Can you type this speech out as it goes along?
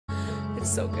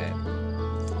It's so good.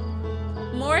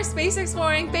 More space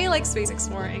exploring. They like space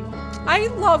exploring. I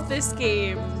love this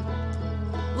game.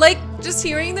 Like, just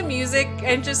hearing the music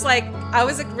and just like, I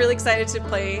was like really excited to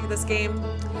play this game.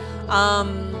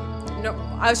 No,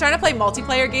 I was trying to play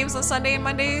multiplayer games on Sunday and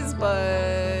Mondays,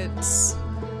 but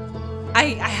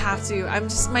I have to. I'm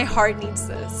just, my heart needs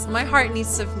this. My heart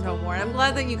needs to know more. I'm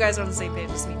glad that you guys are on the same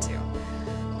page as me too.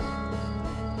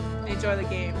 Enjoy the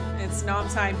game. It's nom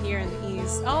time here in the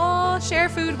East. Oh, share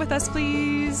food with us,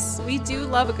 please. We do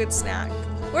love a good snack.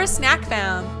 We're a snack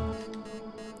fam.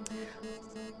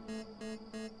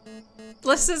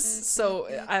 This is so,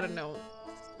 I don't know.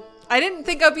 I didn't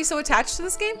think I'd be so attached to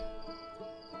this game.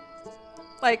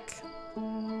 Like,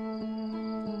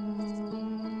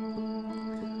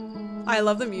 I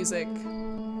love the music.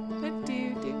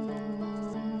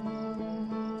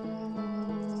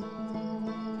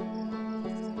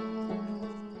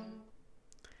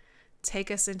 Take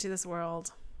us into this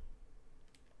world.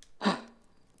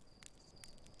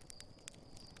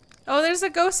 Oh, there's a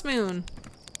ghost moon.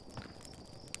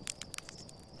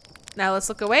 Now let's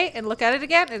look away and look at it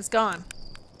again. It's gone.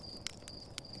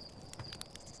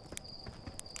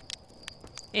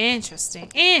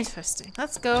 Interesting. Interesting.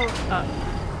 Let's go up.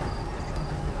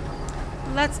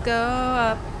 Let's go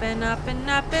up and up and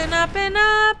up and up and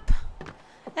up.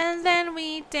 And then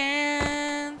we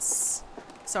dance.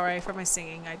 Sorry for my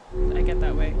singing. I get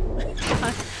that way.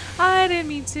 I didn't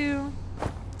mean to.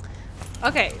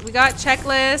 Okay, we got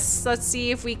checklists. Let's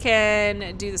see if we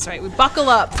can do this right. We buckle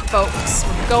up, folks.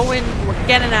 We're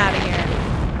getting out of here.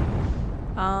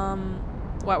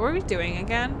 What were we doing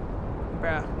again?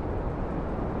 Bruh.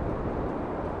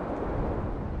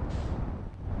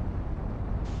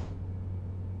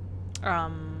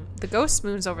 The ghost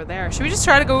moon's over there. Should we just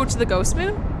try to go to the ghost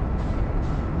moon?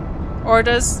 Or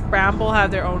does Bramble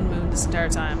have their own moon this entire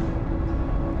time?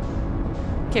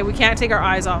 Okay, we can't take our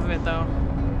eyes off of it though.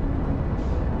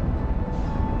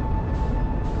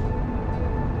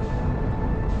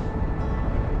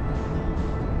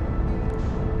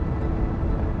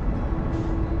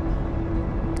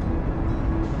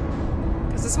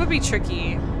 Because this would be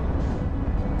tricky.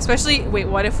 Especially, wait,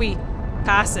 what if we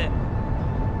pass it?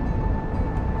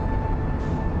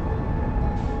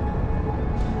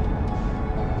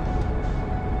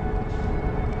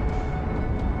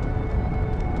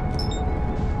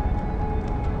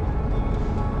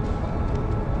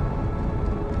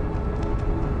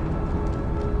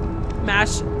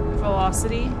 Match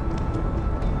velocity.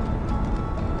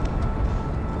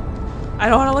 I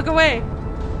don't want to look away.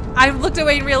 I looked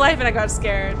away in real life and I got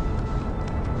scared.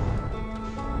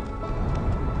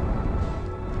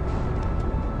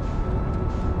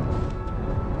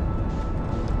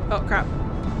 Oh crap.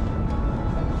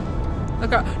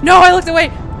 Look out. No, I looked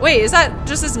away. Wait, is that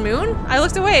just this moon? I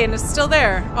looked away and it's still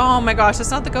there. Oh my gosh,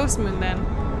 it's not the ghost moon then.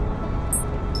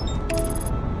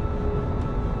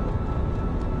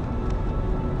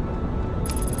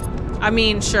 I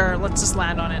mean, sure, let's just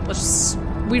land on it. Let's just,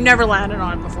 we've never landed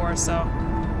on it before, so.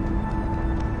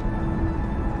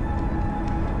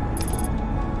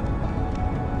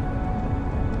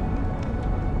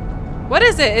 What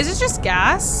is it? Is it just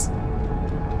gas?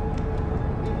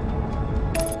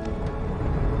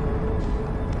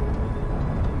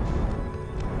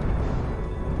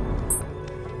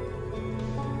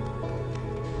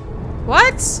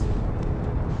 What?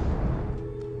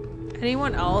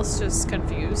 Anyone else just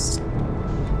confused?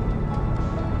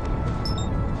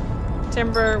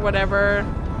 Timber, whatever.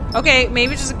 Okay,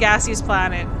 maybe just a gaseous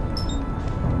planet.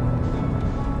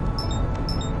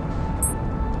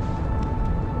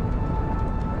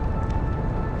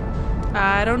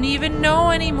 I don't even know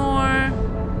anymore.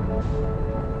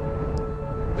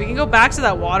 We can go back to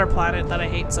that water planet that I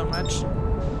hate so much.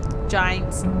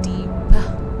 Giants Deep.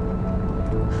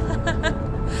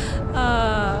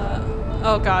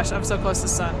 Oh gosh, I'm so close to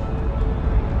sun.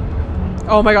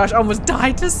 Oh my gosh, I almost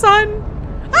died to sun.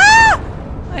 Ah!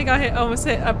 I got hit, almost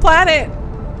hit a planet.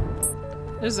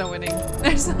 There's no winning.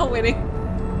 There's no winning.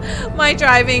 My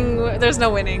driving, there's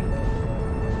no winning.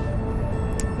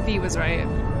 V was right.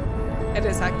 It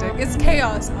is hectic. It's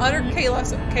chaos. Utter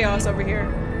chaos over here.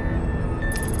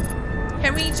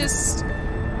 Can we just...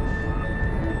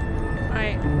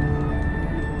 Alright.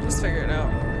 Just figure it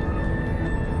out.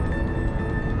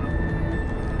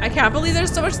 I can't believe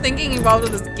there's so much thinking involved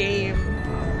in this game.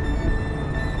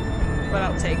 But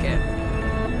I'll take it.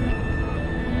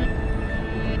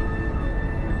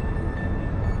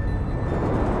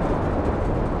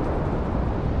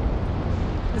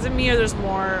 Is it me or there's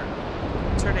more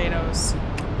tornadoes?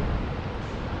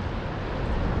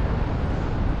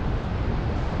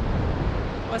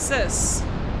 What's this?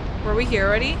 Were we here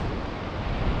already?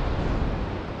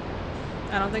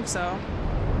 I don't think so.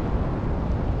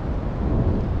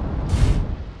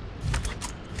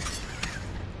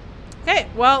 Okay,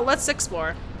 well, let's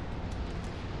explore.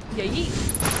 Yeah, yeet.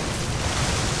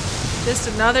 Just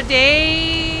another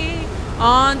day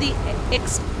on the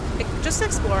just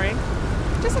exploring.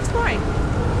 Just exploring.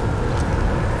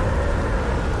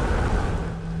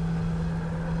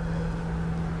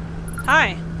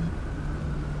 Hi.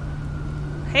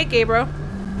 Hey, Gabriel.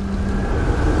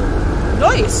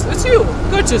 Nice, it's you.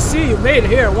 Good to see you made it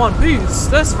here in one piece.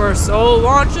 This first solo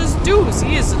launch is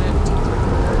doozy, isn't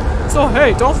it? So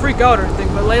hey, don't freak out or anything,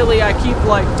 but lately I keep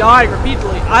like dying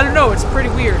repeatedly. I don't know, it's pretty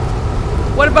weird.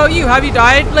 What about you? Have you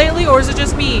died lately, or is it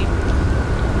just me?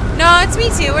 No, it's me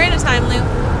too. We're in a time loop.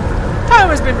 Time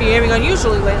has been behaving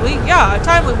unusually lately. Yeah, a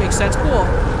time loop makes sense. Cool.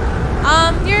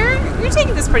 You're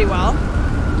taking this pretty well.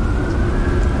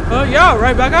 Yeah,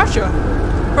 right back at you.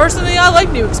 Personally, I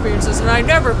like new experiences, and I've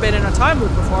never been in a time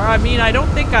loop before. I mean, I don't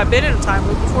think I've been in a time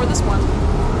loop before this one.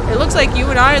 It looks like you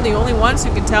and I are the only ones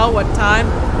who can tell what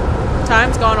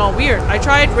time's gone all weird. I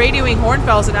tried radioing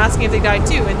Hornfells and asking if they died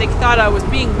too, and they thought I was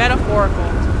being metaphorical.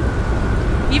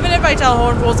 Even if I tell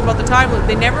Hornfells about the time loop,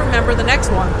 they never remember the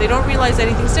next one. They don't realize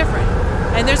anything's different.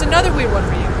 And there's another weird one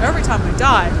for you. Every time I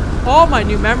die, all my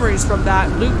new memories from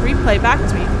that loop replay back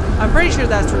to me. I'm pretty sure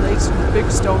that's related to the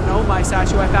big stone Nomai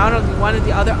statue I found on one of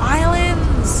the other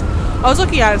islands. I was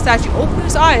looking at a statue, opened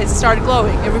its eyes, and started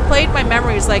glowing. It replayed my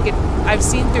memories like I've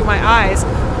seen through my eyes.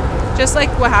 Just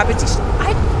like what happened to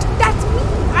that's me.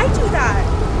 I do that.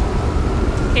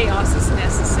 Chaos is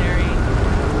necessary.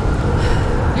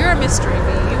 You're a mystery,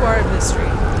 me. You are a mystery.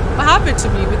 What happened to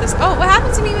me with this? Oh, what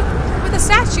happened to me with the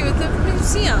statue at the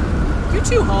museum? You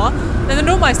too, huh? Then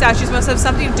the Nomai statues must have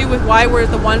something to do with why we're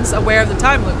the ones aware of the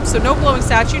time loop. So no glowing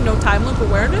statue, no time loop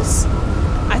awareness?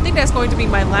 I think that's going to be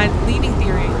my leading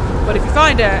theory. But if you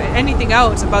find anything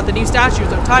out about the new statues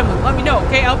or time loop, let me know,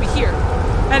 okay? I'll be here.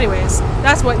 Anyways,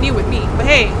 that's what new with me. But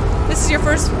hey, this is your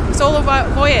first solo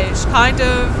voyage. Kind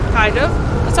of.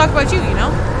 Let's talk about you, you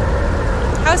know?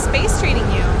 How's space treating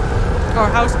you? Or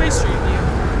how's space treating you?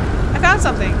 I found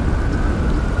something.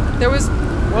 There was...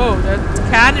 Whoa, the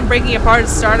cannon breaking apart at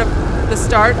the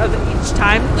start of each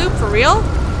time loop, for real?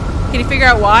 Can you figure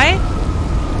out why?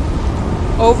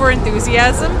 Over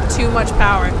enthusiasm, too much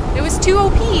power. It was too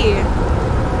OP.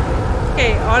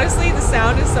 Okay, honestly, the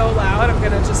sound is so loud. I'm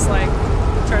gonna just like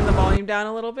turn the volume down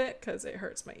a little bit because it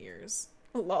hurts my ears.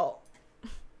 Lol.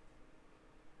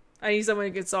 I need someone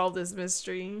who can solve this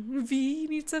mystery. V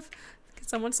needs to. Can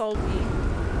someone solve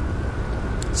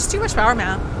V? It's too much power,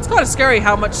 man. It's kind of scary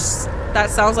how much that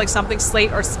sounds like something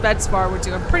Slate or Spedspar would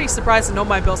do. I'm pretty surprised to know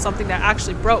my built something that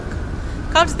actually broke.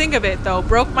 Come to think of it, though,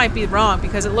 broke might be wrong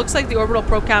because it looks like the orbital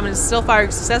probe cannon is still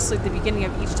firing successfully at the beginning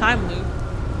of each time loop.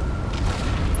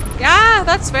 Yeah,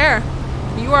 that's fair.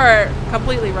 You are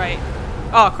completely right.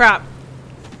 Oh, crap.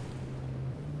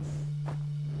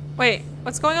 Wait,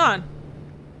 what's going on?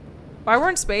 Why we're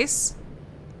in space?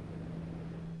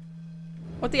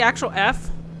 What the actual F?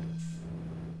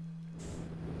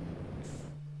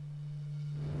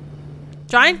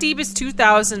 Giant Deep is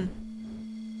 2,000.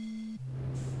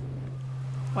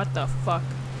 What the fuck?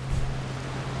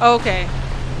 Okay.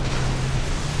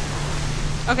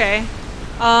 Okay.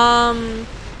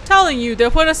 Telling you,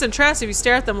 they'll put us in trance if you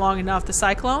stare at them long enough. The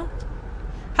Cyclone?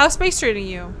 How's space treating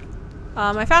you?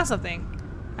 I found something.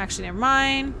 Actually, never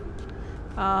mind.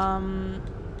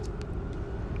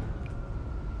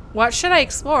 What should I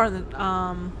explore?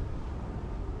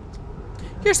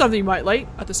 Here's something you might like.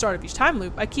 At the start of each time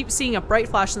loop, I keep seeing a bright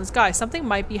flash in the sky. Something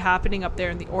might be happening up there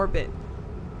in the orbit.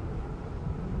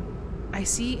 I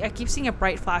keep seeing a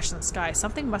bright flash in the sky.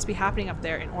 Something must be happening up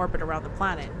there in orbit around the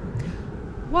planet.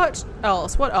 What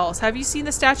else? What else? Have you seen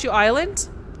the Statue Island?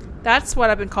 That's what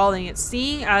I've been calling it,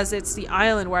 seeing as it's the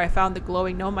island where I found the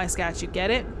glowing Nomai statue. Get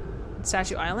it?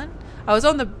 Statue Island? I was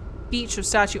on the beach of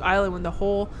Statue Island when the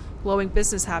whole glowing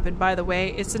business happened. By the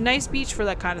way, it's a nice beach for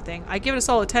that kind of thing. I give it a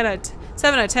solid 7 out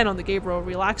of 10 on the Gabriel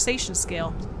relaxation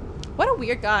scale. What a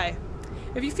weird guy.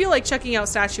 If you feel like checking out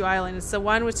Statue Island, it's the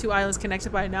one with 2 islands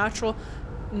connected by a natural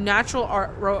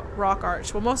rock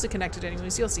arch. Well, mostly connected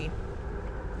anyways, you'll see.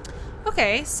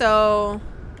 Okay, so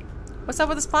what's up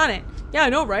with this planet? Yeah, I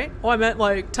know, right? Oh, I meant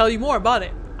like tell you more about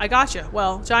it. I gotcha.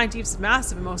 Well, Giant Deep is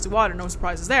massive and mostly water, no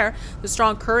surprises there. The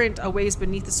strong current waves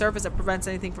beneath the surface that prevents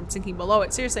anything from sinking below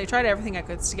it. Seriously, I tried everything I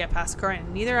could to get past the current,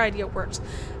 and neither idea worked.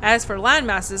 As for land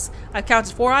masses, I've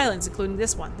counted 4 islands, including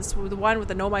this one. This is the one with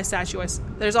the Nomai statue.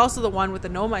 There's also the one with the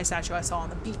Nomai statue I saw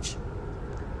on the beach.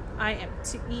 I am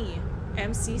to E.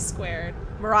 MC squared.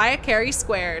 Mariah Carey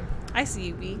squared. I see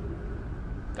you, B.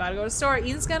 Gotta go to the store.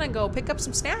 Ian's gonna go pick up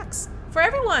some snacks for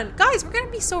everyone. Guys, we're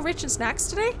gonna be so rich in snacks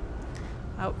today.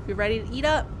 Oh, be ready to eat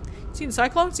up. Seen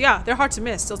cyclones? Yeah, they're hard to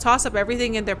miss. They'll toss up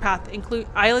everything in their path,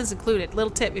 islands included.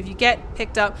 Little tip, if you get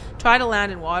picked up, try to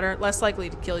land in water. Less likely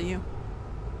to kill you.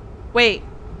 Wait,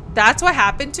 that's what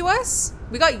happened to us?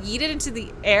 We got yeeted into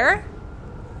the air?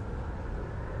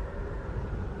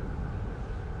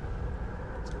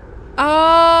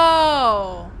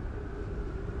 Oh.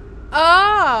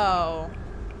 Oh.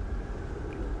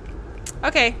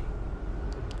 Okay.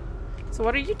 So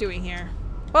what are you doing here?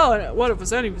 Well, what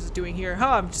if any of us doing here?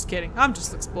 Huh, I'm just kidding. I'm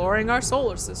just exploring our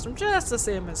solar system, just the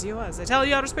same as you. As I tell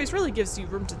you, outer space really gives you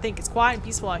room to think. It's quiet and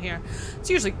peaceful out here. It's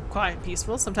usually quiet and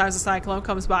peaceful. Sometimes a cyclone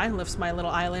comes by and lifts my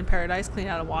little island paradise clean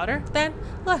out of water. Then,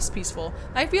 less peaceful.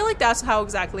 I feel like that's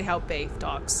exactly how Bae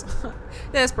talks.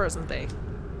 This person, Bae.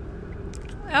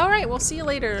 Alright, we'll see you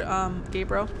later,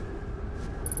 Gabriel.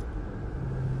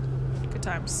 Good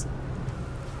times.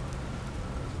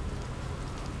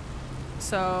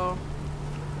 So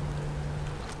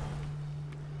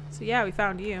yeah, we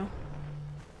found you.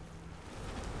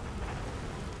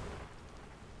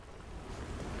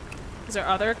 Is there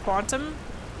other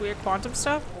weird quantum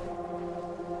stuff?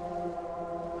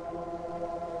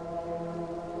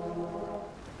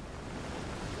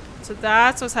 So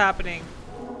that's what's happening.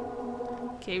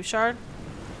 Cave shard.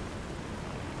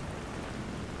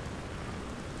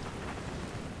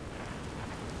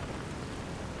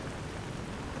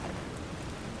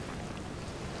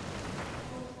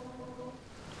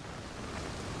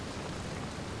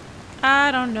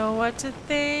 I don't know what to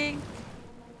think.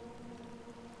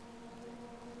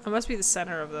 It must be the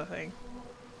center of the thing.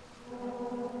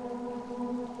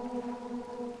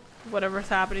 Whatever's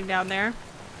happening down there.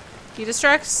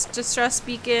 Distress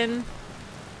beacon.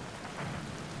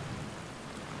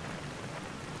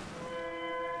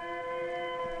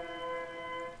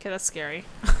 Okay, that's scary.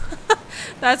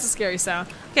 That's a scary sound.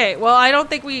 Okay, well, I don't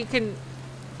think we can...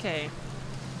 Okay.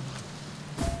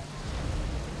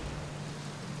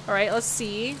 Alright, let's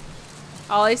see.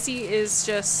 All I see is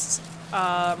just,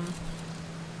 Oh,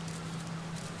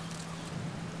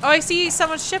 I see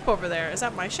someone's ship over there. Is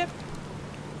that my ship?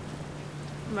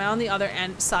 Am I on the other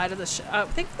side of the ship? I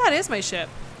think that is my ship.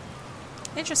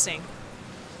 Interesting.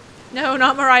 No,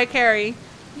 not Mariah Carey.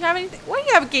 You have anything? What do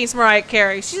you have against Mariah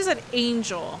Carey? She's an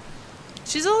angel.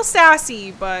 She's a little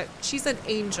sassy, but she's an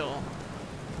angel.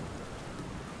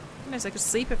 Nice, I could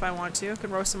sleep if I want to. I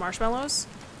could roast some marshmallows.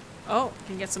 Oh,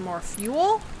 can get some more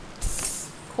fuel?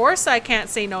 Of course I can't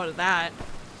say no to that.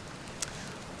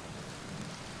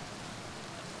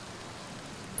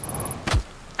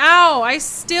 Ow! I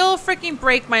still freaking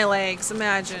break my legs.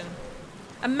 Imagine.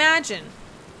 Imagine.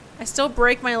 I still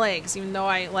break my legs even though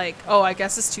I like... Oh, I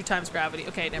guess it's 2 times gravity.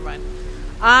 Okay, never mind.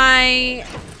 I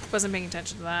wasn't paying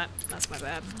attention to that. That's my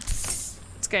bad. It's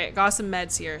okay. Got some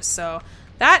meds here. So...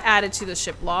 That added to the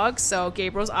ship log. So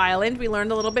Gabriel's Island, we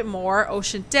learned a little bit more.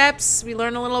 Ocean depths, we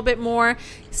learned a little bit more.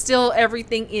 Still,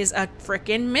 everything is a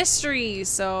frickin' mystery.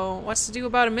 So what's to do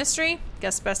about a mystery?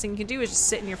 Guess the best thing you can do is just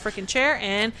sit in your frickin' chair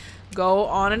and go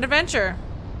on an adventure.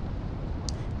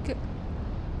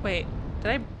 Wait,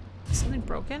 is something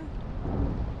broken?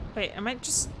 Wait, am I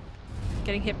just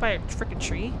getting hit by a frickin'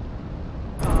 tree?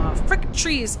 Frickin'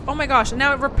 trees! Oh my gosh, and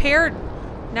now it repaired.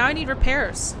 Now I need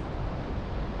repairs.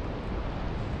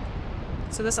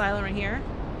 So this island right here.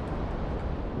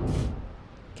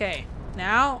 Okay,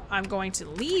 now I'm going to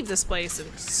leave this place and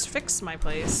fix my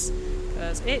place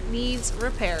because it needs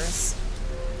repairs.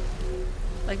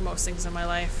 Like most things in my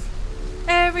life.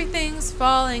 Everything's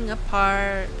falling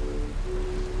apart.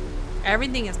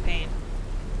 Everything is pain.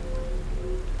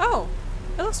 Oh,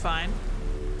 it looks fine.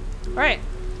 Alright.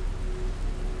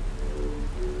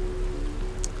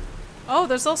 Oh,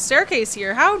 there's a little staircase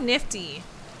here. How nifty.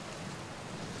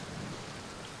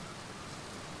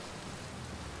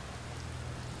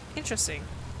 Interesting.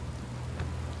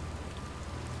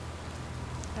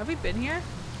 Have we been here?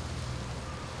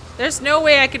 There's no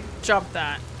way I could jump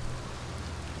that.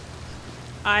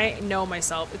 I know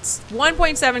myself. It's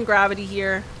 1.7 gravity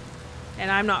here,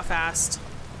 and I'm not fast.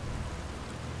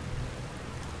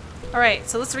 Alright,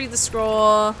 so let's read the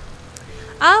scroll.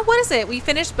 What is it? We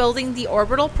finished building the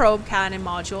orbital probe cannon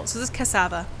module. So this is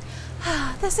cassava.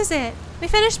 This is it. We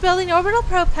finished building the orbital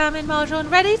probe cannon module and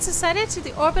ready to send it to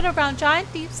the orbit around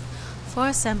giant deeps for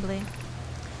assembly.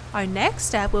 Our next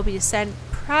step will be to send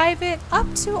private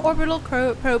up to orbital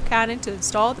probe cannon to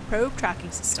install the probe tracking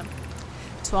system.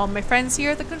 To all my friends here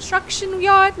at the construction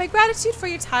yard, my gratitude for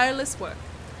your tireless work.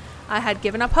 I had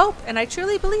given up hope, and I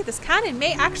truly believe this cannon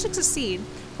may actually succeed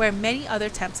where many other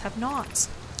attempts have not.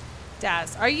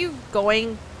 Daz, are you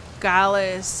going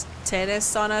Gallus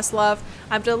tennis on us, love.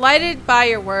 I'm delighted by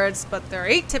your words, but they're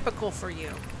atypical for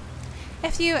you.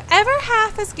 If you ever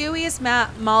half as gooey as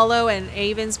Malo and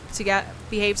Avens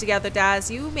behave together,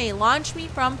 Daz, you may launch me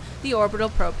from the orbital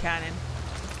probe cannon.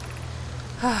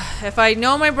 If I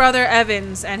know my brother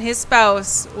Evans and his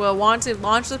spouse will want to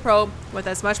launch the probe with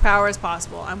as much power as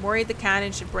possible, I'm worried the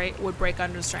cannon would break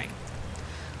under strength.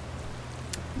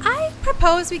 I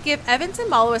propose we give Evans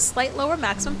and Malo a slight lower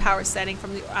maximum power setting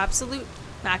from the absolute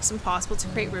maximum possible to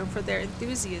create room for their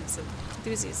enthusiasm.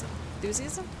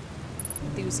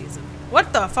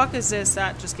 What the fuck is this?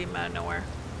 That just came out of nowhere.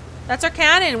 That's our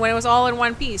cannon when it was all in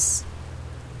one piece.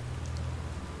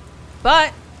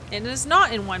 But it is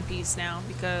not in one piece now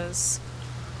because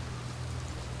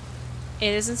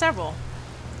it is in several.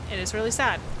 It is really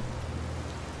sad.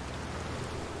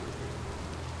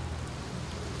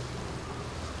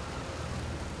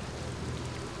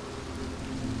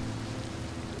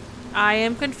 I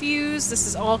am confused. This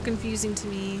is all confusing to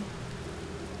me.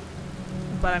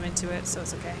 But I'm into it, so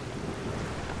it's okay.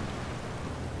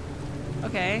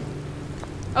 Okay.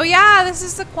 Oh yeah, this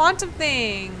is the quantum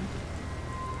thing.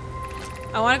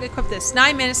 I want to equip this.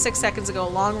 9 minutes, 6 seconds ago,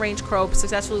 long-range probe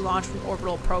successfully launched from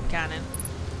orbital probe cannon.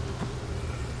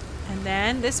 And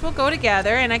then this will go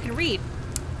together, and I can read.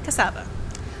 Cassava.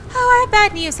 Oh, I have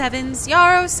bad news, Evans.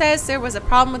 Yarrow says there was a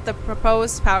problem with the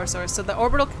proposed power source, so the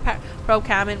orbital probe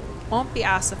cannon won't be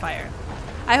asked to fire.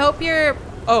 I hope you're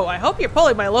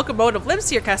pulling my locomotive limbs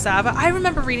here, Cassava. I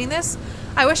remember reading this.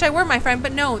 I wish I were, my friend,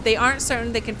 but no, they aren't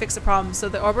certain they can fix the problem, so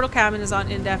the orbital cannon is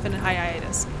on indefinite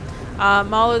hiatus.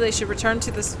 Malo, they should return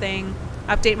to this thing.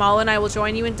 Update, Malo and I will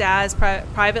join you and Daz.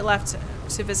 Private left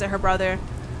to visit her brother.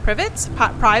 Private?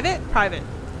 Private.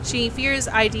 She fears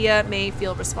Idea may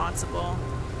feel responsible.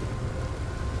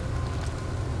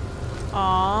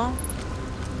 Aww.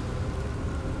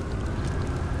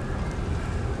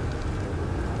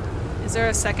 Is there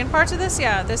a second part to this?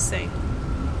 Yeah, this thing.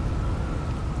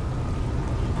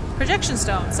 Projection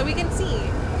stone, so we can see.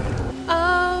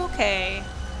 Okay.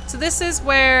 So this is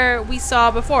where we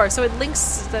saw before. So it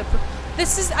links the...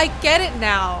 This is... I get it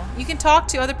now. You can talk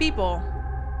to other people.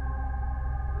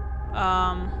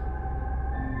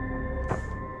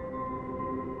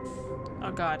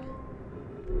 Oh god.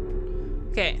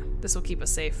 Okay, this will keep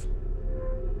us safe.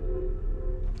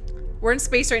 We're in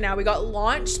space right now. We got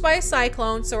launched by a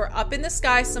cyclone, so we're up in the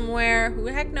sky somewhere. Who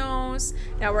the heck knows?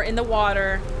 Now we're in the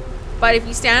water. But if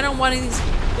you stand on one of these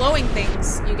glowing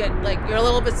things, you get, like, you're a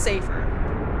little bit safer.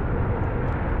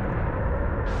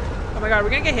 Oh my god,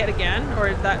 we're gonna get hit again? Or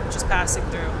is that just passing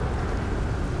through?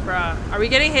 Bruh. Are we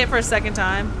getting hit for a second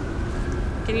time?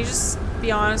 Can you just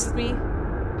be honest with me?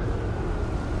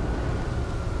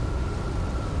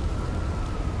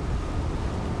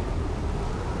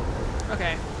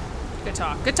 Okay. Good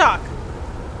talk. Good talk.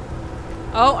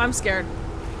 Oh, I'm scared.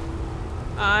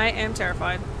 I am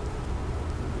terrified.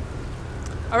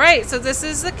 Alright, so this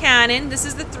is the cannon. This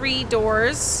is the 3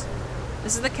 doors.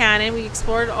 This is the cannon. We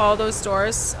explored all those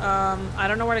doors. I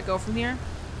don't know where to go from here.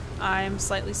 I'm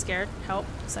slightly scared. Help.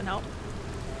 Send help.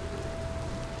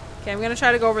 Okay, I'm gonna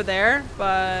try to go over there,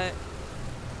 but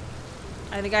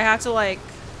I think I have to, like,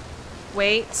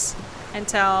 wait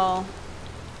until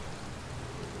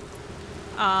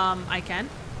I can.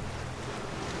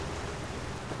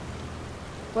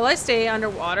 Will I stay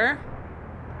underwater?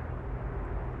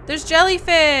 There's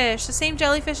jellyfish! The same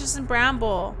jellyfish as in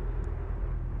Bramble.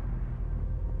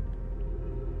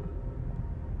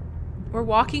 We're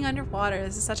walking underwater.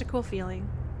 This is such a cool feeling.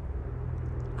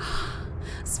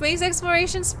 Space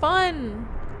exploration's fun!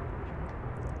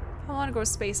 I want to go to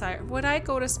space IRL. Would I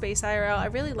go to space IRL? I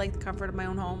really like the comfort of my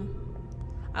own home.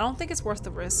 I don't think it's worth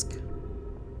the risk.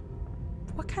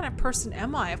 What kind of person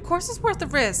am I? Of course it's worth the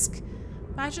risk.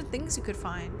 Imagine things you could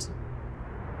find.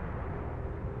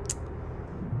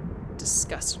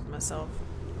 Disgusted with myself.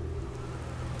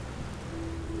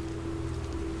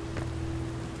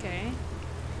 Okay.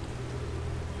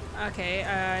 Okay,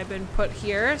 I've been put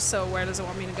here, so where does it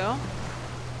want me to go?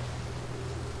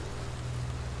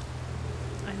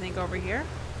 I think over here.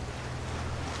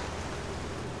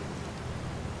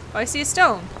 Oh, I see a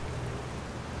stone.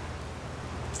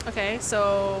 Okay,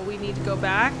 so we need to go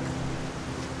back.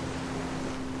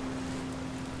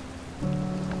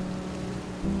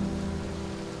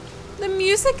 The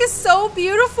music is so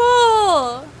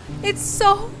beautiful! It's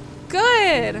so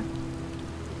good!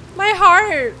 My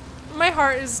heart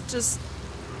is just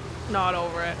not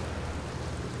over it.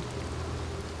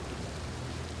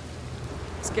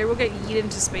 Scared we'll get yeeted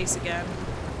into space again.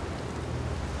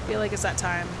 I feel like it's that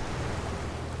time.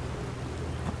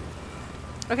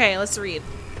 Okay, let's read.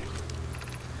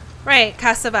 Right,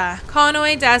 Cassava.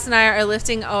 Konoe, Daz, and I are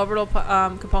lifting orbital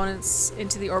components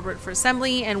into the orbit for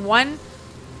assembly, and one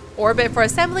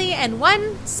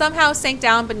somehow sank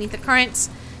down beneath the current.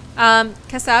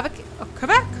 Cassava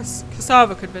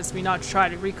convinced me not to try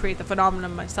to recreate the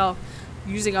phenomenon myself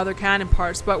using other cannon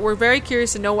parts, but we're very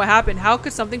curious to know what happened. How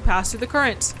could something pass through the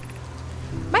current?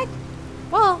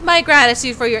 My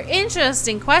gratitude for your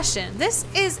interesting question. This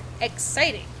is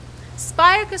exciting.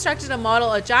 Spire constructed a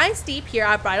model of giant steep here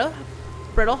at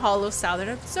Brittle Hollow Southern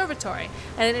Observatory,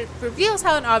 and it reveals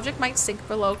how an object might sink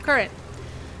below current.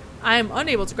 I am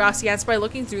unable to grasp the answer by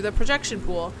looking through the projection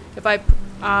pool. If I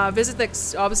visit the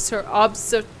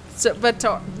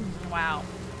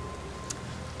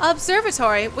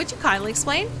observatory, would you kindly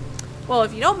explain? Well,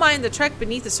 if you don't mind the trek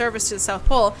beneath the surface to the South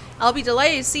Pole, I'll be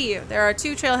delighted to see you. There are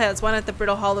 2 trailheads, one at the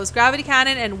Brittle Hollow's gravity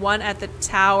cannon and one at the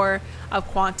Tower of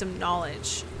Quantum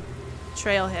Knowledge.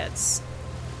 Trailheads.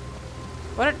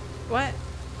 What?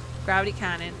 Gravity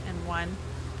cannon and one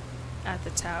at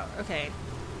the tower. Okay.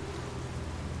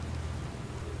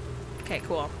 Okay,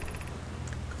 cool.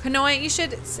 Konoe, you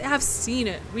should have seen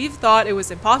it. We've thought it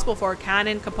was impossible for a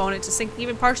cannon component to sink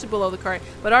even partially below the current,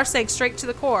 but ours sank straight to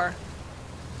the core.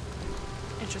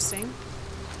 Interesting.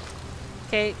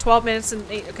 Okay, 12 minutes and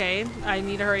 8. Okay, I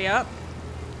need to hurry up.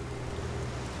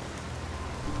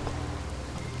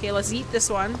 Okay, let's eat this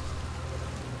one.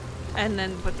 And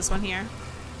then put this one here.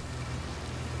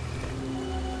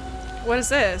 What is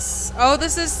this? Oh,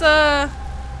 this is the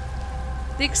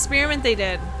experiment they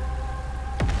did.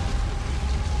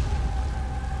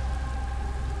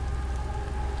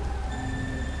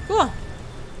 Cool.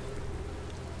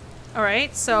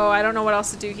 Alright, so I don't know what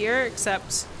else to do here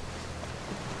except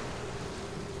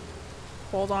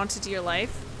hold on to dear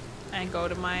life and go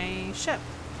to my ship.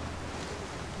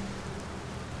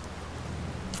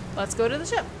 Let's go to the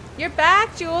ship. You're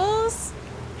back, Jules!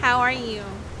 How are you?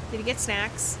 Did you get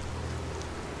snacks?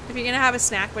 If you're gonna have a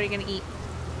snack, what are you gonna eat?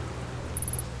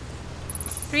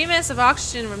 3 minutes of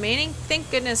oxygen remaining. Thank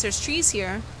goodness there's trees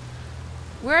here.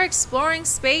 We're exploring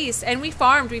space, and we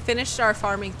farmed. We finished our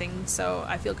farming thing, so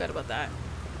I feel good about that.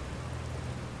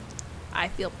 I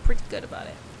feel pretty good about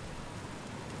it.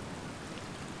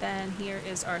 Then here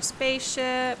is our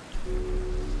spaceship.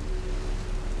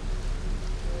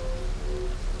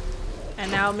 And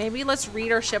now maybe let's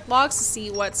read our ship logs to see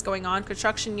what's going on.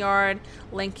 Construction yard,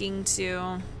 linking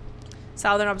to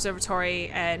Southern Observatory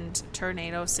and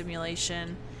tornado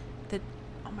simulation.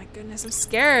 Oh my goodness, I'm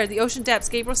scared. The ocean depths.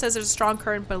 Gabriel says there's a strong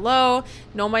current below.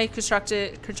 Nomai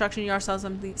construction yard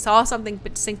saw something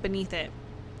sink beneath it,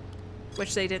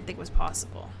 which they didn't think was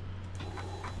possible.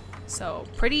 So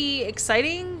pretty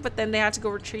exciting, but then they had to go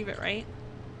retrieve it, right?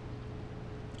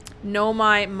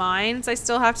 Nomai mines I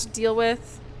still have to deal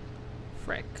with.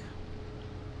 Frick.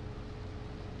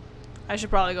 I should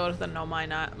probably go to the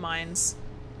Nomai mines.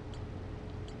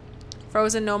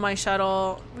 Frozen Nomai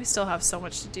shuttle. We still have so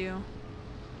much to do.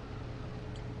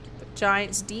 But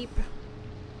Giants Deep.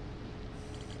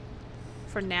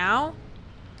 For now.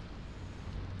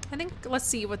 I think let's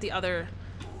see what the other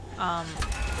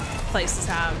places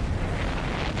have.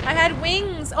 I had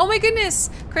wings! Oh my goodness!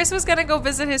 Chris was gonna go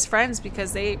visit his friends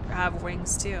because they have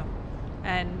wings too.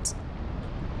 And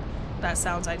that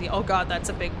sounds ideal. Oh god, that's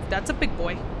a big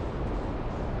boy.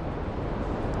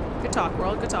 Good talk,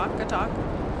 world. Good talk. Good talk.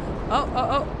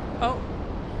 Oh.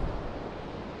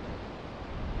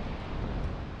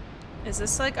 Is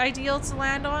this like ideal to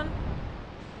land on?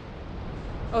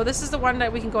 Oh, this is the one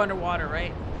that we can go underwater,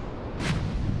 right?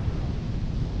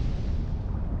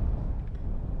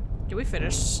 Did we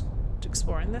finish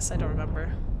exploring this? I don't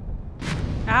remember.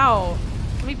 Ow.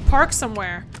 Let me park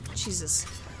somewhere. Jesus.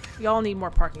 Y'all need more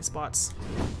parking spots.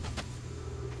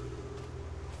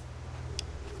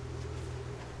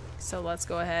 So let's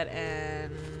go ahead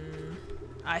and...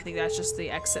 I think that's just the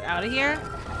exit out of here.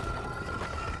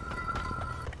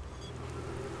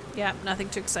 Yep, nothing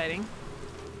too exciting.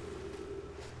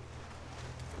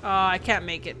 Oh, I can't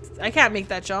make it. I can't make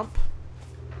that jump.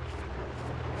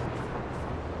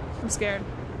 I'm scared.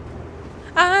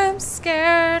 I'm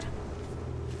scared.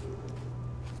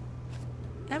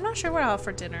 I'm not sure what I'll have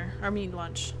for dinner. I mean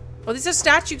lunch. Oh, there's a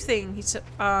statue thing. He's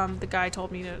the guy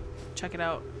told me to check it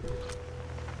out.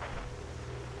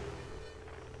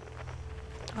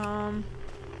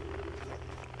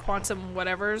 Quantum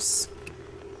whatevers.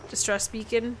 Distress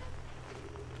beacon.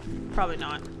 Probably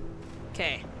not.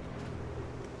 Okay.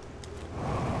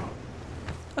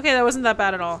 Okay, that wasn't that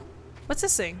bad at all. What's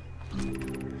this thing?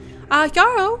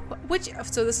 Yarrow,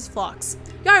 so this is Phlox.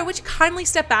 Yarrow, would you kindly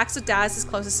step back so Daz is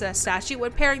closest to that statue?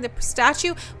 When pairing the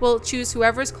statue, we'll choose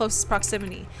whoever is closest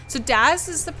proximity. So Daz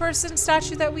is the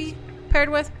statue that we paired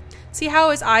with. See how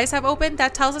his eyes have opened?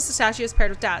 That tells us the statue is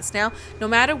paired with Daz. Now, no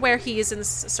matter where he is in the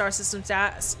star system,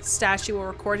 Daz statue will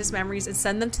record his memories and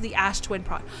send them to the Ash Twin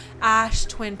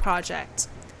Project.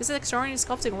 This is extraordinary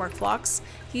sculpting work, Phlox.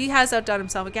 He has outdone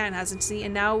himself again, hasn't he?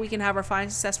 And now we can have our fine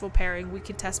successful pairing. We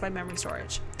can test by memory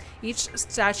storage. Each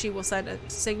statue will send a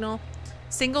single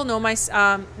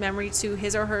Nomai memory to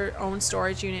his or her own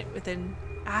storage unit within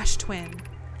Ash Twin.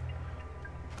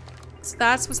 So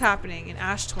that's what's happening in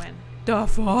Ash Twin. The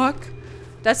fuck?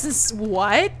 That's this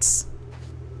what?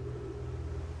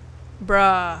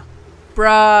 Bruh.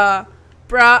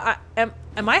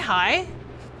 Am I high?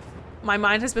 My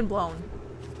mind has been blown.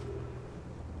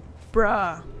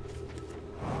 Bruh.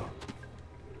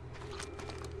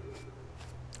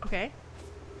 Okay.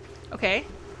 Okay.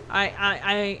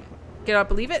 I cannot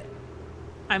believe it.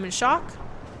 I'm in shock.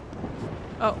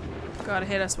 Oh, gotta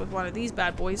hit us with one of these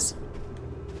bad boys.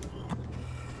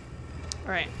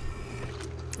 Alright.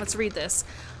 Let's read this.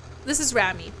 This is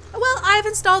Rami. Well, I've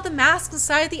installed the masks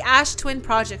inside the Ash Twin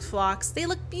Project, Phlox. They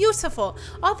look beautiful,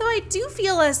 although I do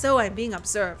feel as though I'm being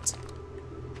observed.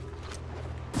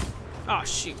 Oh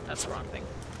shoot, that's the wrong thing.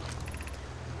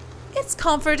 It's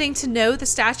comforting to know the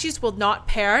statues will not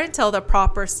pair until the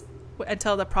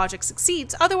project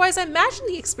succeeds. Otherwise, I imagine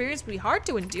the experience would be hard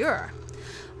to endure.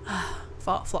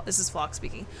 This is Phlox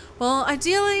speaking. Well,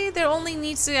 ideally, there only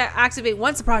needs to activate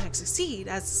once the project succeeds.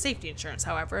 As safety insurance,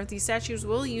 however, these statues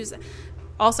will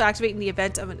also activate in the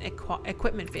event of an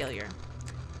equipment failure.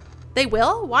 They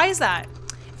will? Why is that?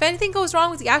 If anything goes wrong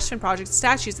with the Ash Twin Project, the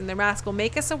statues and their masks will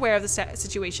make us aware of the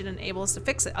situation and enable us to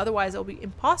fix it. Otherwise, it will be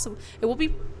impossible. It would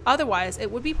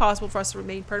be possible for us to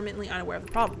remain permanently unaware of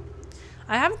the problem.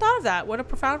 I haven't thought of that. What a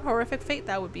profound, horrific fate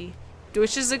that would be.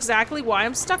 Which is exactly why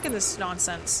I'm stuck in this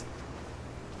nonsense.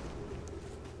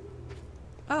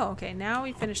 Oh, okay. Now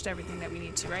we finished everything that we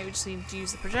need to, right? We just need to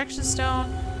use the projection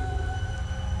stone.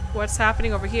 What's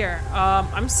happening over here?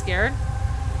 I'm scared.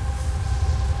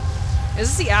 Is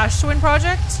this the Ash Twin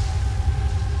Project?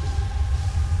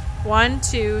 1,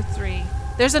 2, 3.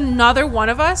 There's another one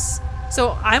of us?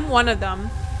 So I'm one of them.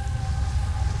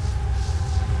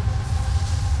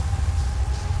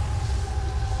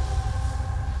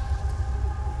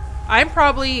 I'm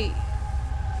probably...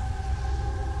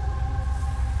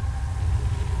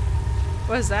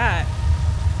 What is that?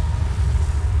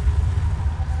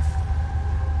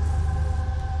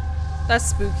 That's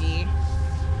spooky.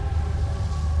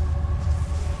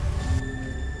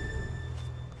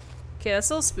 Okay,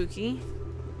 that's a little spooky.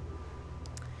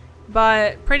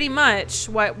 But pretty much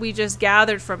what we just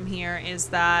gathered from here is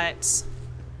that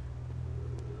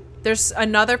there's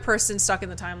another person stuck in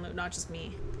the time loop, not just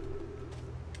me.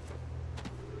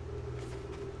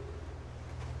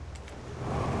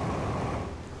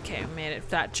 Okay, I made it.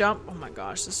 That jump. Oh my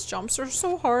gosh, these jumps are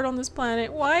so hard on this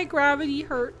planet. Why gravity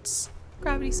hurts?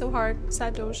 Gravity's so hard.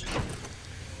 Sad Doge.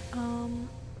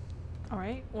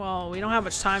 Alright, well, we don't have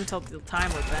much time till the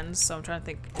time loop ends, so I'm trying to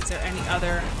think, is there any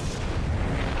other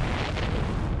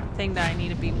thing that I need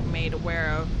to be made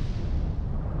aware of?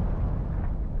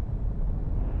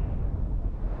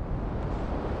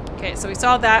 Okay, so we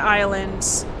saw that island.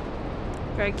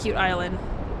 Very cute island.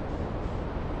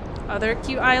 Other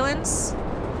cute islands?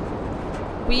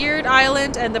 Weird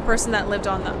island and the person that lived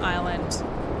on the island.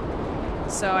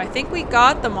 So I think we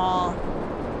got them all.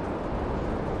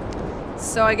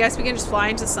 So I guess we can just fly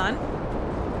into the sun.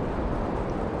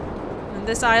 And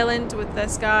this island with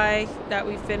this guy that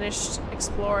we finished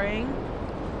exploring.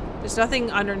 There's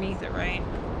nothing underneath it, right?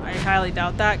 I highly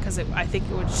doubt that because I think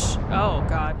it would oh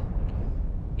god.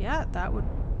 Yeah,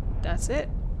 that's it.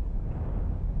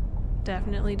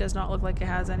 Definitely does not look like it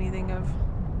has anything of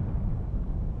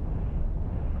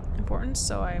importance,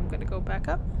 so I'm gonna go back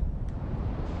up.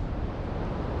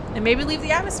 And maybe leave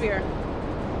the atmosphere.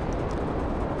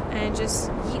 And just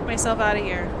yeet myself out of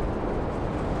here.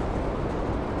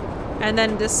 And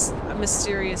then this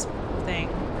mysterious thing.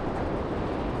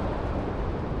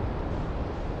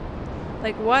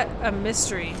 Like, what a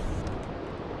mystery.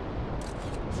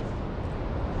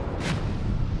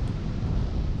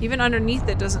 Even underneath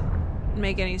it doesn't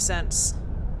make any sense.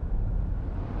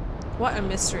 What a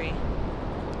mystery.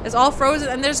 It's all frozen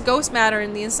and there's ghost matter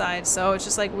in the inside, so it's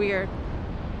just like weird.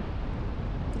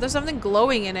 There's something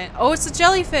glowing in it. Oh, it's a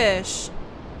jellyfish.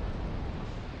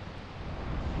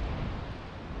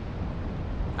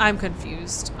 I'm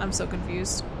confused. I'm so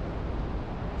confused.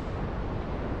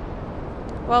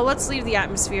 Well, let's leave the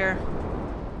atmosphere.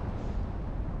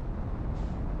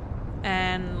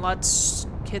 And let's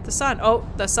hit the sun. Oh,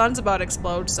 the sun's about to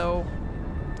explode, so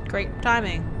great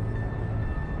timing.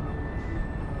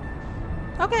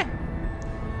 Okay.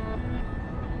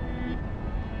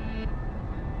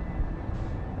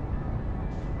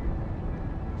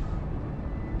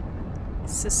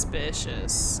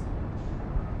 Suspicious.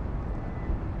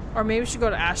 Or maybe we should go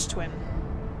to Ash Twin.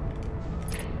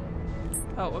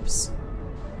 Oh, whoops.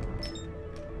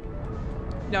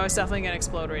 No, it's definitely gonna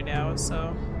explode right now,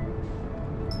 so.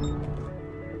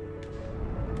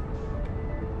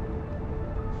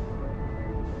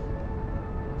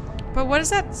 But what is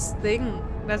that thing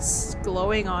that's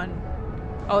glowing on?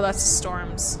 Oh, that's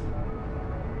storms.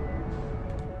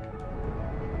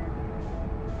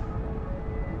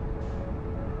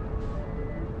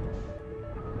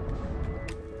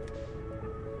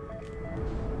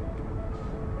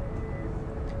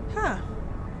 Huh.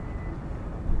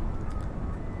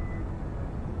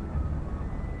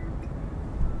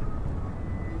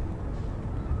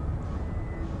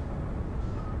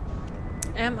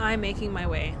 Am I making my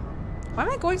way? Why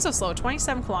am I going so slow?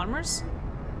 27 kilometers?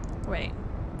 Wait.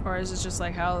 Or is it just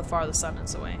like how far the sun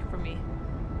is away from me?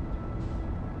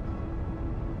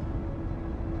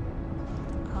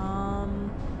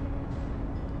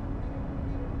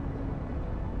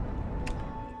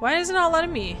 Why is it not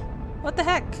letting me? What the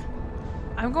heck?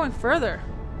 I'm going further.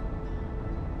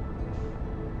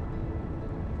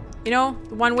 You know,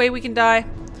 the one way we can die.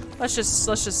 Let's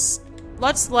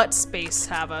let space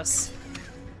have us.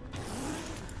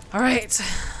 All right.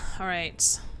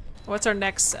 What's our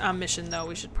next mission though?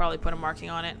 We should probably put a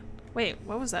marking on it. Wait,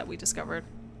 what was that we discovered?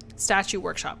 Statue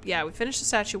workshop. Yeah, we finished the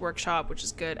statue workshop, which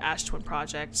is good. Ash Twin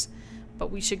project, but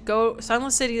we should go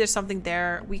Sunless City. There's something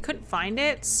there. We couldn't find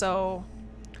it, so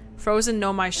Frozen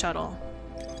Nomai shuttle.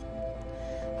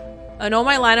 A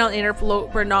Nomai landed on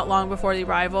Interloper not long before the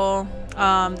arrival.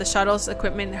 The shuttle's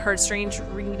equipment heard strange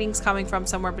readings coming from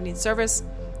somewhere beneath the surface.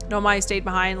 Nomai stayed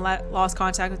behind, lost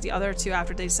contact with the other two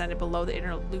after they descended below the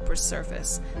Interloper's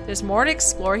surface. There's more to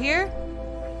explore here.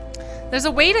 There's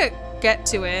a way to get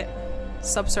to it.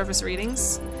 Subsurface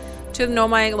readings. Two of the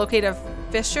Nomai located a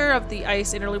fissure of the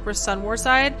ice Interloper's sunward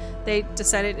side. They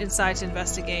descended inside to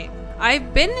investigate.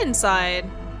 I've been inside.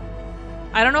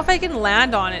 I don't know if I can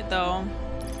land on it though.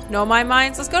 Nomai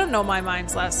mines? Let's go to Nomai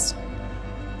mines last.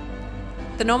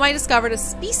 The Nomai discovered a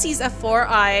species of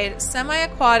four-eyed,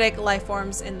 semi-aquatic life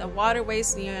forms in the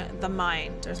waterways near the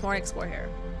mine. There's more to explore here.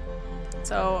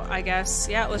 So I guess,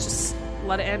 yeah, let's just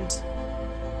let it end.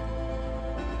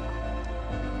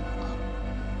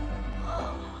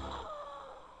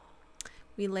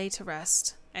 We lay to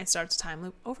rest and start the time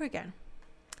loop over again.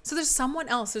 So there's someone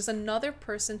else. There's another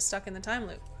person stuck in the time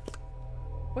loop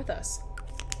with us.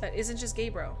 That isn't just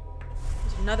Gabriel.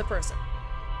 There's another person.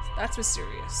 That's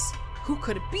mysterious. Who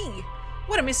could it be?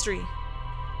 What a mystery.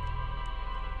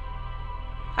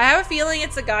 I have a feeling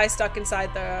it's a guy stuck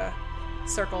inside the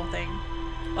circle thing.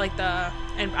 Like the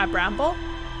bramble.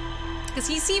 Because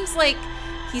he seems like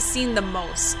he's seen the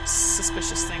most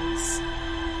suspicious things.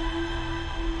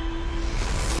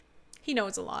 He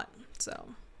knows a lot, so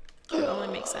it only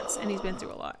makes sense. And he's been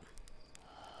through a lot.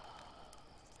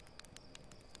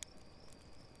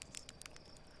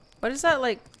 What is that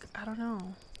like? I don't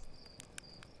know.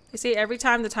 They say every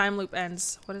time the time loop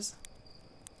ends. What is...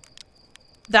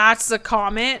 That's the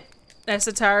comet. This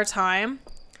entire time.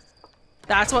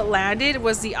 That's what landed,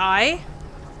 was the eye.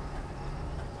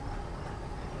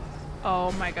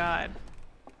 Oh my god.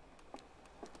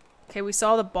 Okay, we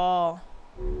saw the ball.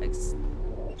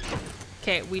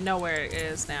 Okay, we know where it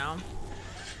is now.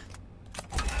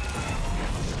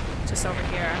 Just over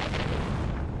here.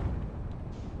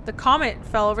 The comet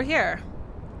fell over here.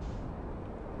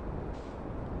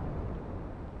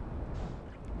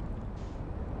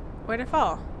 Where'd it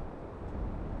fall?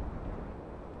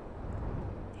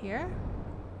 Here?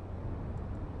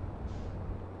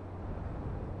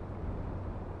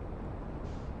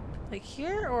 Like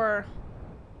here, or...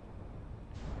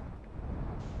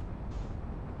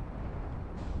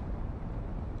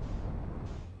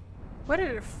 Where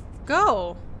did it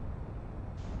go?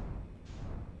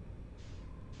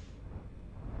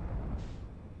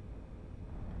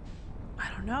 I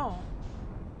don't know.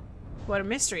 What a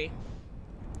mystery.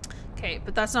 Okay,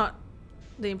 but that's not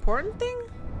the important thing?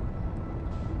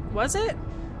 Was it?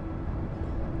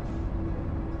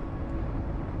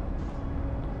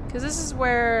 Because this is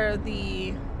where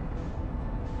the...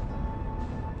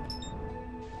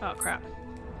 Oh, crap.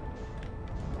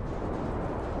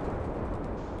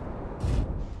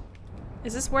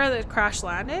 Is this where the crash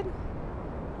landed?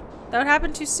 That would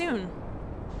happen too soon.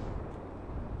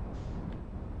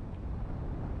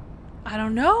 I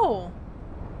don't know.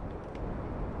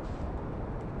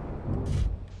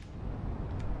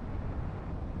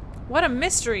 What a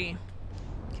mystery.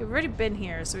 Okay, we've already been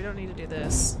here, so we don't need to do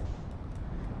this.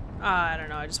 I don't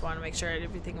know, I just want to make sure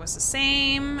everything was the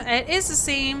same. It is the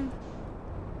same.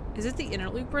 Is it the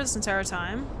interlooper this entire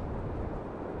time?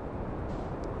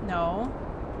 No.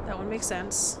 That would make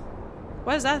sense.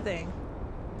 What is that thing?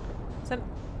 Is that an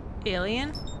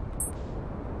alien?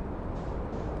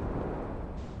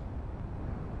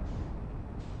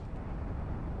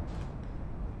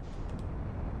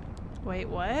 Wait,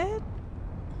 what?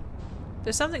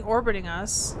 There's something orbiting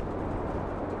us.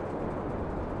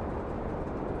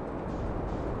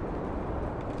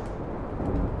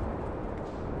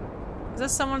 Is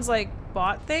this someone's, like,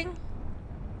 bot thing?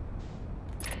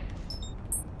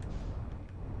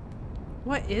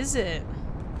 What is it?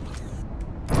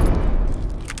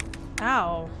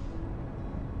 Ow.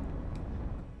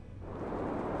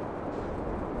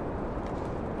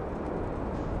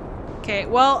 Okay,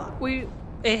 well,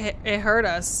 it hurt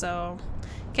us, so...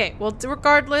 Okay, well,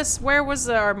 regardless, where was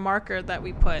our marker that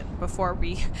we put before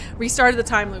we restarted the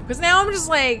time loop? Because now I'm just,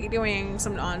 like, doing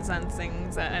some nonsense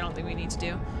things that I don't think we need to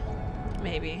do.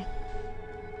 Maybe.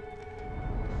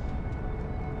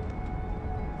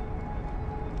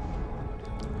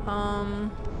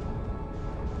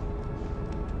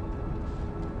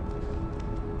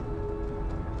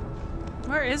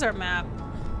 Where is our map?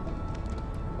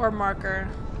 Or marker?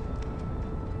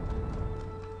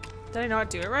 Did I not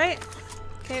do it right?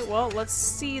 Okay, well, let's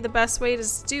see. The best way to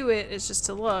do it is just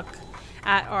to look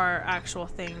at our actual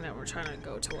thing that we're trying to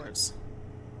go towards.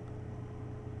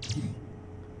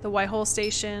 The Whitehole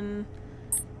Station.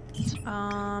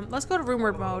 Let's go to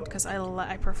rumored mode because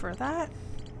I prefer that.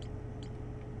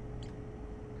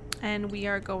 And we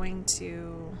are going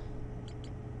to...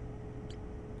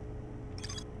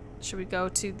 Should we go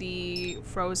to the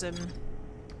frozen...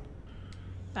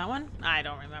 That one? I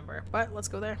don't remember, but let's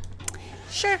go there.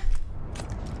 Sure.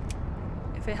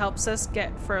 If it helps us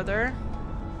get further.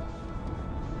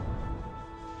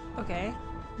 Okay.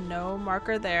 No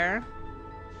marker there.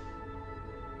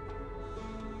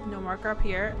 No marker up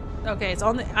here. Okay, it's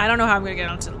on the... I don't know how I'm gonna get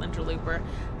onto the interlooper.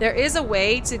 There is a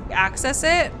way to access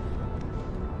it,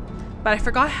 but I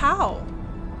forgot how.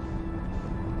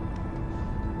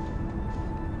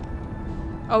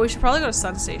 Oh, we should probably go to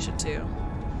Sun Station too.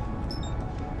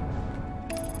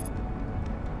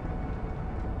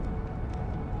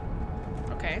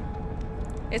 Okay.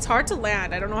 It's hard to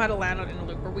land. I don't know how to land on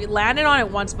interlooper. We landed on it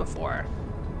once before.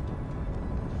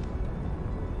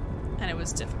 And it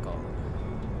was difficult.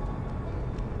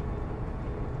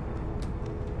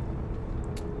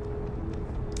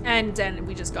 And then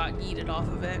we just got yeeted off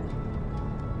of it.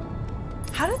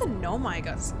 How did the Nomai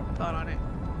got on it?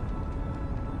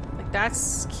 Like,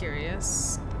 that's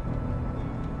curious.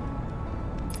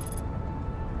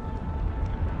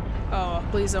 Oh,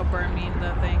 please don't burn me in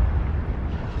the thing.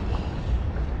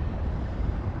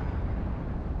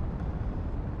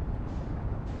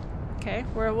 Okay,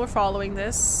 we're following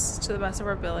this to the best of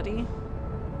our ability.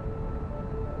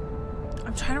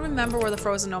 I'm trying to remember where the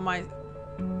frozen Nomai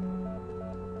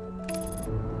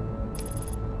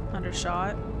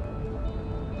undershot.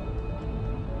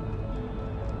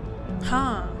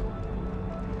 Huh.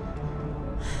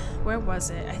 Where was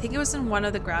it? I think it was in one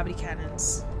of the gravity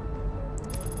cannons.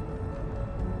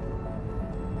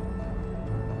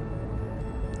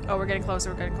 Oh, we're getting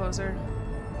closer, we're getting closer.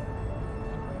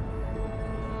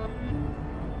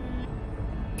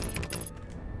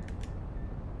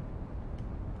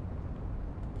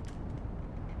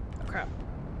 Oh, crap.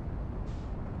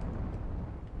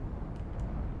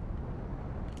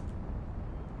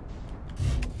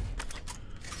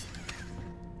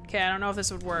 Okay, I don't know if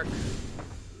this would work.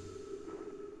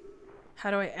 How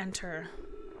do I enter?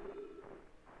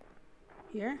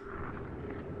 Here?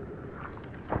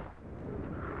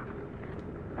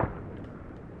 I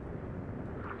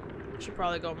should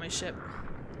probably go on my ship.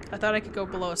 I thought I could go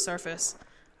below a surface.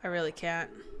 I really can't.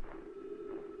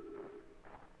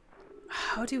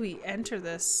 How do we enter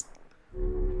this?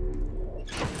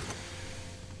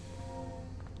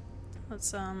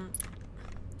 Let's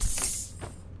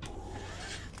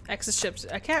exit ships.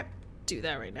 I can't do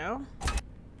that right now.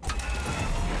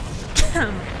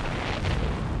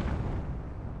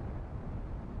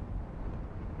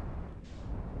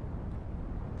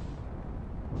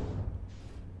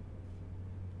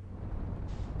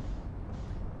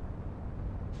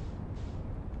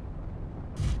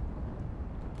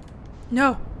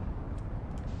 No.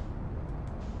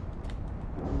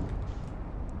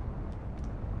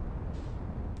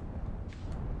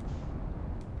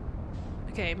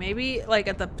 Okay, Okay, maybe like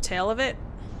at the tail of it.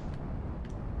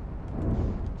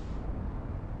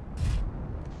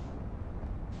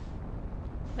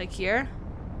 Like here.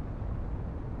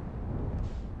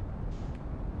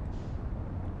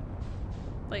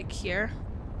 Like here.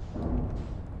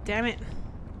 Damn it.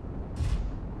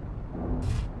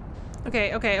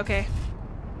 Okay, okay, okay.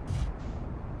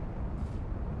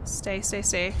 Stay, stay,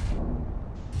 stay.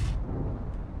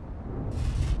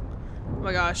 Oh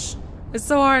my gosh. It's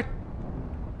so hard.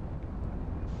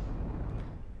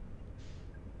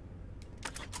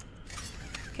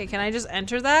 Okay, can I just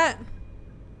enter that?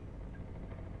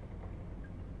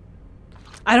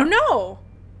 I don't know.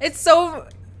 It's so...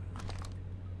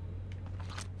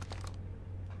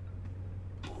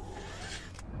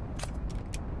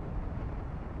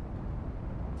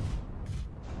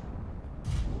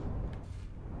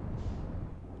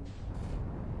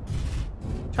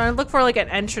 Trying to look for like an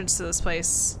entrance to this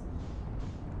place.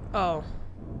 Oh.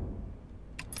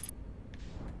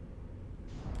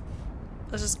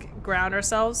 Let's just ground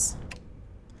ourselves.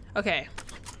 Okay.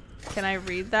 Can I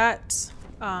read that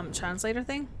translator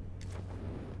thing?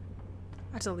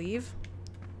 I have to leave?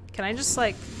 Can I just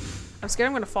like... I'm scared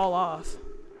I'm gonna fall off.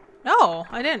 No,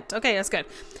 I didn't. Okay, that's good.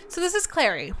 So this is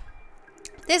Clary.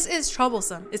 This is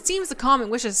troublesome. It seems the comet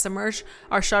wishes to submerge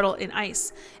our shuttle in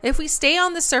ice. If we stay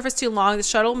on this surface too long, the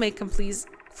shuttle may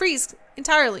freeze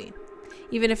entirely.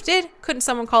 Even if it did, couldn't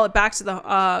someone call it back to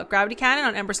the gravity cannon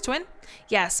on Ember's twin?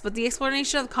 Yes, but the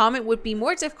exploration of the comet would be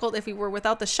more difficult if we were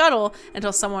without the shuttle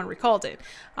until someone recalled it.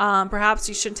 Perhaps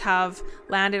you shouldn't have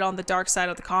landed on the dark side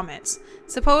of the comet.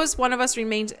 Suppose one of us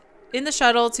remained in the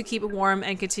shuttle to keep it warm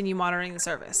and continue monitoring the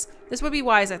surface. This would be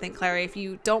wise, I think, Clary. If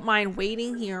you don't mind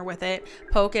waiting here with it,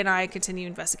 Poke and I continue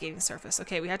investigating the surface.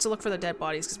 Okay, we had to look for the dead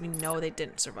bodies because we know they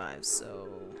didn't survive, so...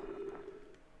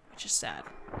 which is sad.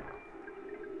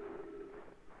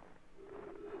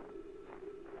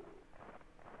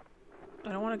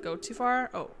 I don't want to go too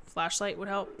far. Oh, flashlight would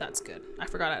help. That's good. I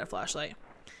forgot I had a flashlight.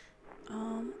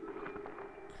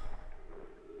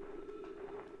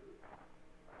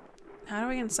 How do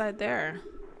we get inside there?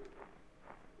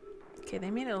 Okay,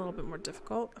 they made it a little bit more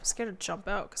difficult. I'm scared to jump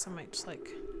out because I might just like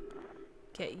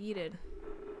get yeeted.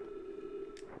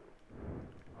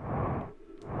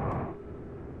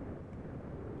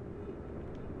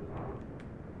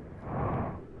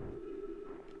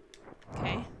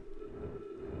 Okay.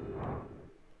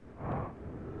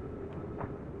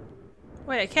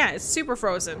 Wait, I can't. It's super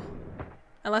frozen.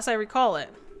 Unless I recall it.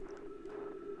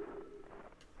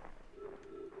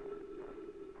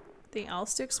 Anything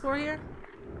else to explore here?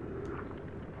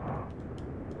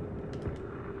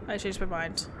 I changed my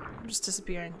mind. I'm just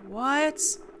disappearing. What?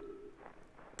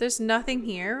 There's nothing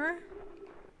here?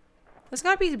 There's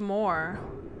gotta be more.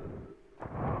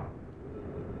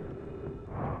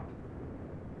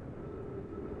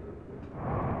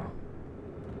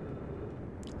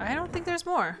 I don't think there's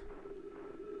more.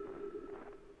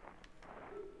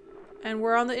 And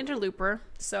we're on the interlooper,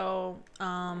 so,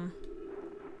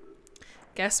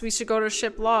 guess we should go to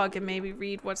ship log and maybe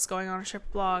read what's going on ship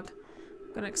log.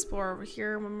 I'm gonna explore over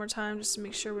here one more time just to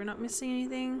make sure we're not missing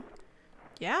anything.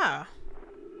 Yeah.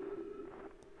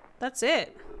 That's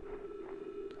it.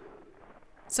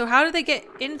 So how did they get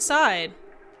inside?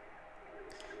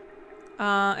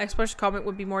 Exploration comet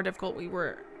would be more difficult we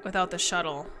were without the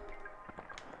shuttle.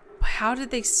 But how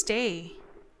did they stay?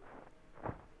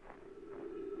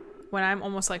 When I'm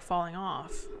almost like falling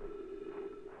off.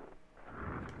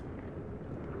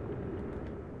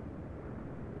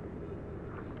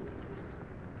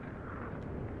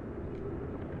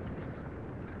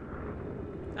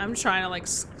 I'm trying to like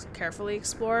carefully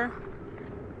explore.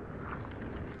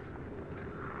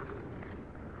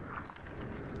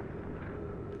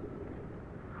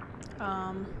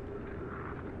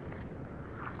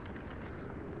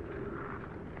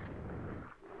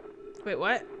 Wait,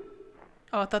 what?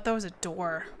 Oh, I thought that was a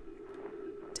door.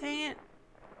 Dang it.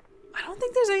 I don't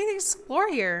think there's anything to explore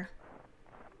here.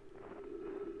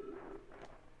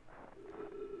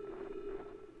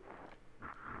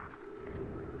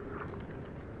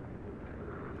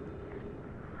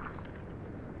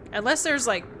 Unless there's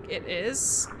like, it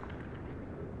is.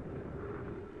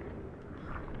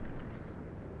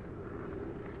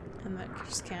 And that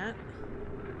just can't.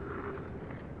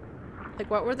 Like,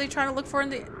 what were they trying to look for in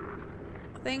the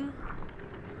thing?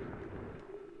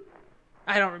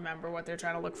 I don't remember what they're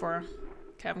trying to look for.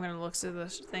 Okay, I'm gonna look through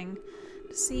this thing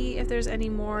to see if there's any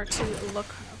more to look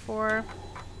for.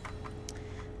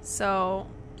 So,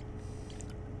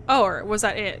 oh, or was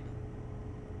that it?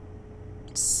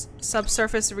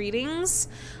 Subsurface readings.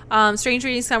 Strange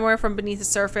readings somewhere from beneath the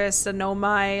surface. The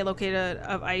Nomai located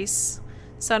of ice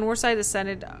Sunward side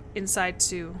descended inside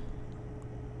to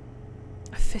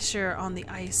a fissure on the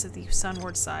ice of the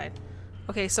sunward side.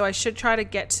 Okay, so I should try to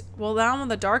get... well, now I'm on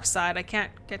the dark side. I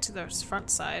can't get to the front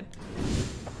side.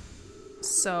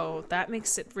 So that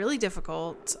makes it really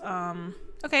difficult.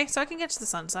 Okay, so I can get to the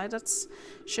sun side. That's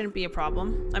shouldn't be a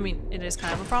problem. I mean, it is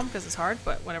kind of a problem because it's hard,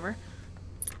 but whatever.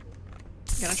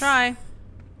 Gonna try.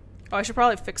 Oh, I should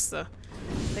probably fix the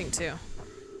thing too.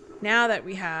 Now that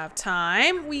we have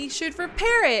time, we should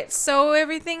repair it so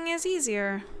everything is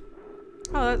easier.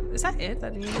 Oh, is that it?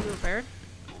 That needed to be repaired?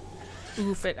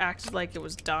 Oof, it acted like it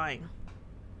was dying.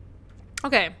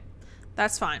 Okay,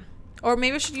 that's fine. Or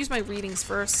maybe I should use my readings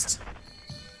first.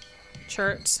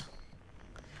 Chert.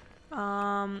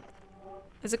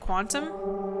 Is it quantum?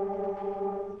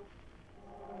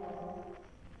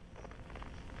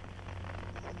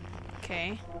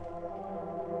 Okay.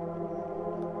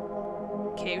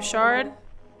 Cave shard.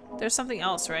 There's something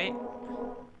else, right?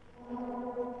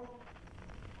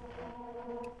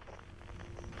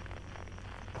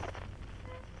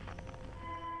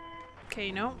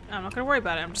 Okay, no, I'm not gonna worry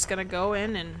about it. I'm just gonna go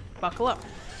in and buckle up.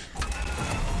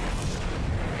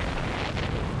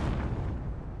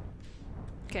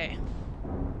 Okay.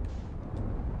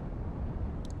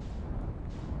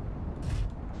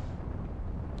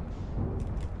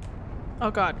 Oh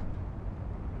god.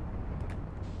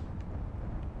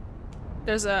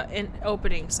 There's an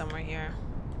opening somewhere here.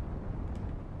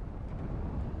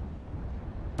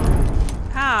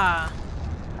 Ah.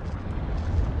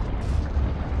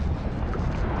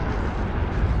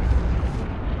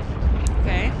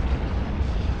 Okay.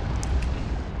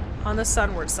 On the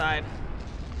sunward side.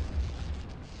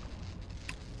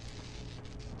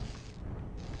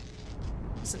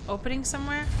 Is an opening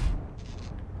somewhere?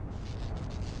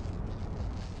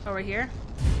 Over here?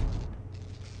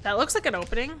 That looks like an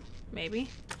opening. Maybe.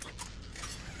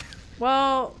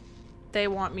 Well, they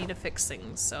want me to fix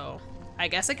things, so I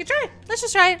guess I could try it. Let's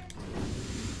just try it.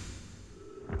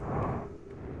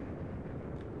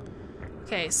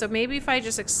 Okay, so maybe if I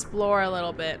just explore a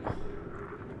little bit.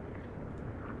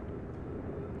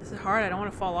 This is hard. I don't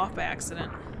want to fall off by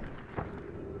accident.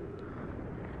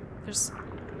 Is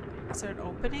there an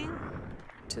opening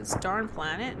to this darn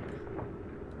planet?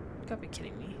 You gotta be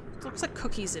kidding me. It looks like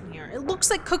cookies in here. It looks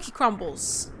like cookie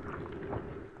crumbles.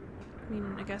 I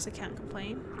mean, I guess I can't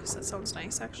complain, because that sounds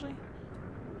nice, actually.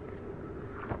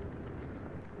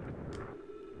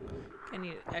 I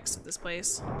need to exit this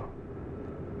place.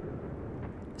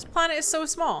 This planet is so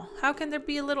small. How can there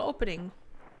be a little opening?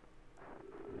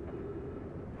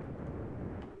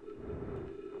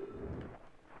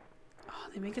 Oh,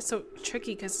 they make it so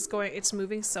tricky because it's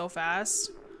moving so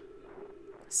fast.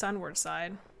 Sunward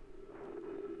side.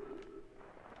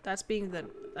 That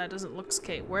doesn't look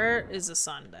okay. Where is the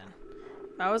sun then?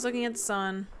 If I was looking at the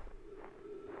sun,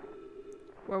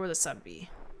 where would the sun be?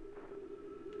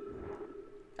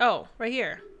 Oh, right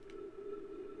here.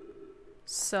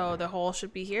 So the hole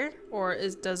should be here? Or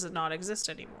does it not exist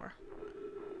anymore?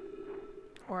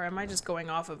 Or am I just going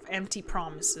off of empty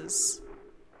promises?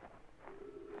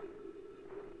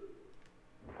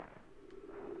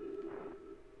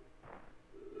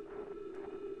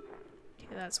 Okay,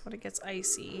 that's when it gets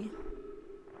icy.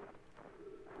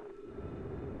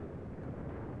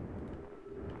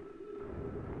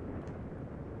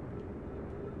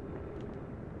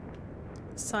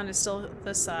 Sun is still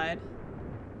this side.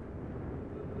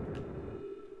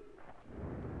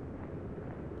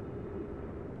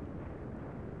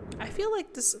 I feel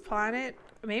like this planet,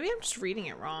 maybe I'm just reading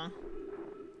it wrong.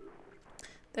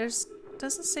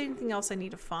 Doesn't say anything else I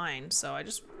need to find, so I'm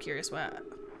just curious what.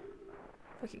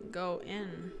 If I can go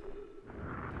in.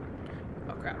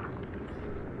 Oh crap.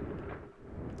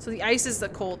 So the ice is the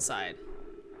cold side.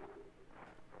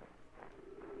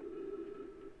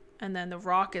 And then the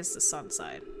rock is the sun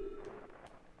side.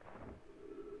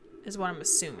 Is what I'm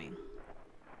assuming.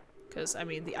 Because, I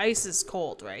mean, the ice is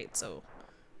cold, right? So,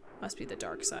 must be the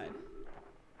dark side.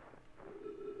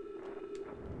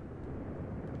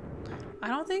 I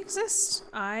don't think it exists.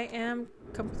 I am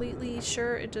completely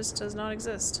sure it just does not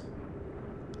exist.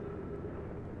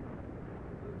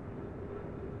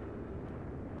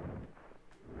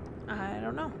 I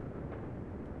don't know.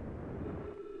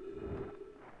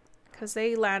 Because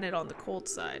they landed on the cold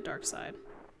side, dark side.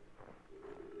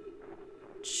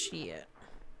 Shit.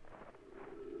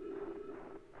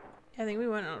 I think we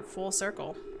went on a full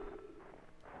circle.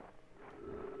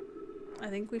 I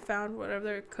think we found whatever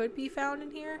there could be found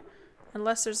in here.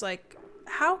 Unless there's like...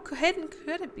 How hidden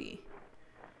could it be?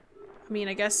 I mean,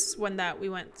 I guess when we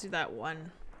went through that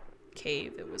one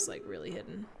cave, it was like really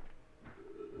hidden.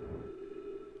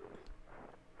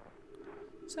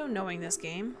 So knowing this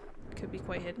game could be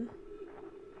quite hidden.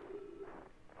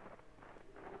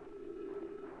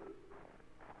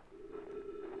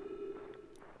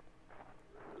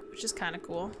 Which is kind of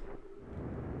cool.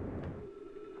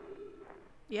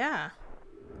 Yeah.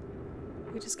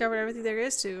 We discovered everything there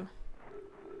is to.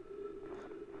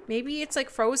 Maybe it's like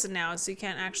frozen now, so you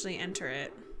can't actually enter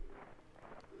it.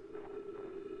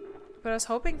 But I was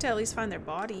hoping to at least find their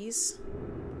bodies.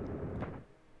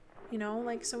 You know,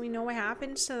 like, so we know what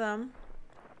happened to them.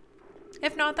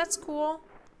 If not, that's cool.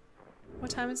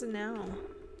 What time is it now?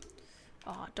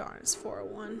 Oh, darn, it's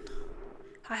 4:01.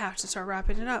 I have to start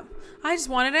wrapping it up. I just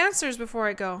wanted answers before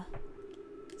I go.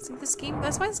 See, this game,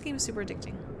 that's why this game is super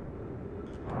addicting.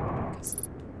 Because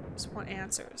I just want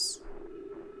answers.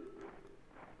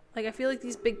 Like, I feel like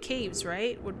these big caves,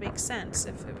 right, would make sense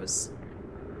if it was...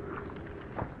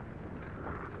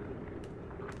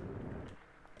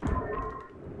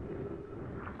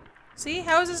 See?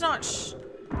 How is this not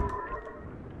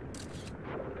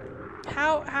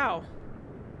How?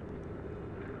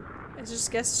 I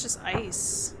just guess it's just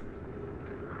ice.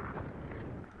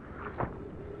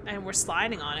 And we're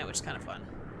sliding on it, which is kind of fun.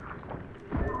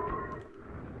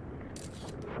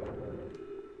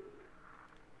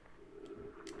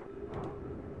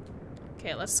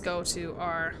 Okay, let's go to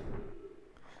our...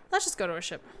 Let's just go to our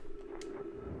ship.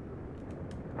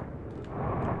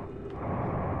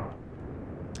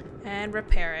 And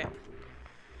repair it.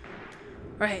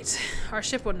 Right, our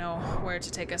ship will know where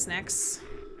to take us next.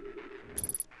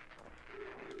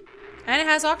 And it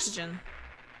has oxygen.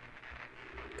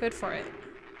 Good for it.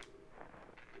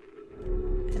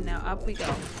 And now up we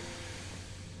go.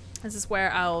 This is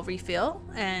where I'll refill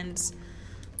and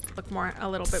look a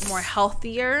little bit more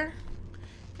healthier.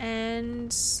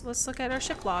 And let's look at our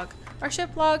ship log. Our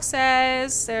ship log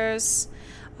says there's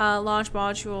launch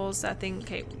modules. That thing,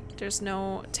 okay, there's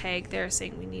no tag there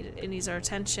saying it needs our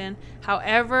attention.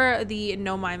 However, the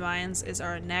Know My Mines is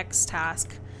our next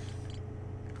task.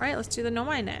 All right, let's do the Know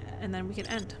My Net and then we can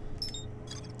end.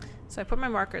 So I put my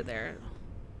marker there.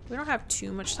 We don't have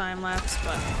too much time left,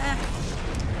 but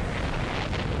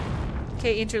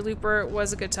Okay, Interlooper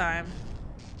was a good time.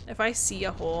 If I see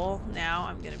a hole now,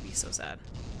 I'm gonna be so sad.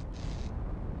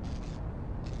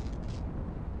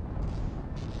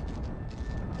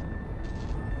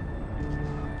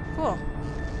 Cool.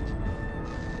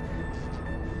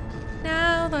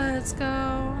 Now let's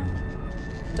go.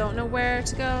 Don't know where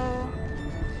to go,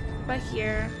 but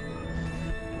here.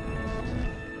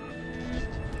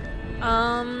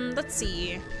 Let's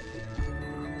see.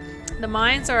 The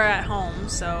mines are at home,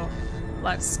 so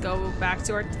let's go back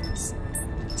to our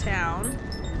town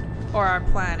or our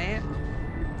planet.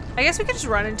 I guess we could just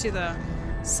run into the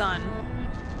sun.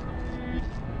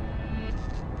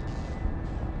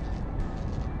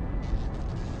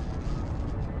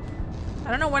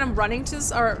 I don't know when I'm running to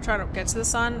this or trying to get to the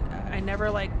sun. I never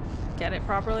like get it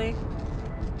properly.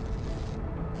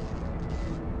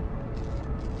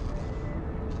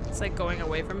 It's like going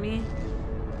away from me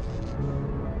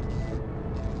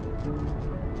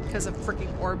because of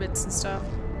freaking orbits and stuff.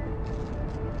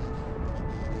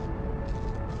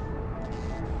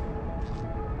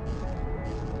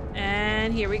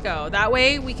 And here we go. That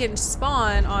way we can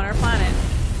spawn on our planet.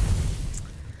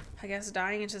 I guess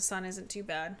dying into the sun isn't too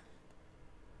bad.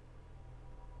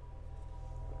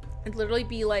 It'd literally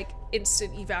be like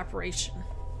instant evaporation.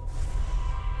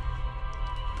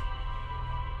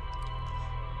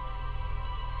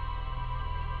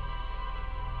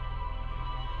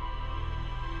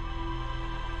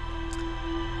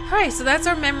 Alright, so that's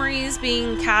our memories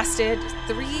being casted.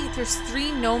 There's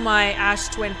three Know My Ash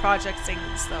Twin project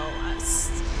things though. It's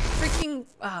freaking,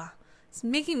 it's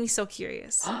making me so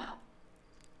curious.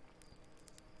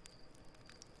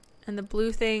 And the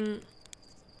blue thing,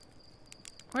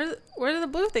 where did the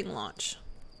blue thing launch?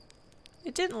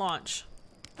 It didn't launch.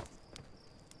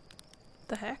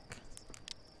 The heck?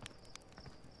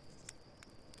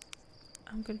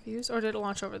 I'm confused. Or did it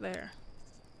launch over there?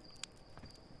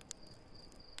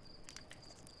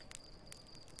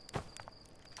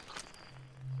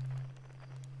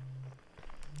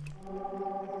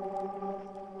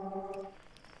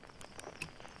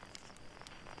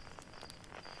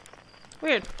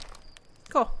 Weird.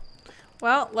 Cool.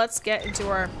 Well, let's get into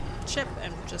our ship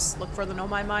and just look for the Know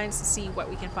My Mines to see what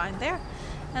we can find there.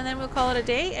 And then we'll call it a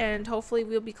day, and hopefully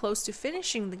we'll be close to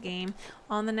finishing the game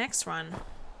on the next run.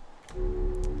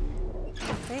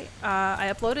 Okay,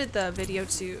 I uploaded the video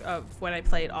of when I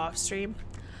played off stream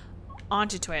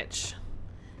onto Twitch,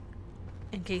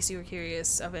 in case you were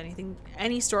curious of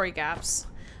any story gaps.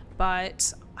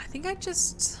 But I think I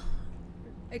just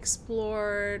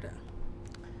explored...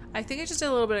 I think I just did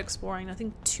a little bit of exploring,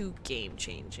 nothing too game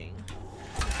changing.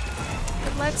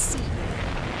 But let's see.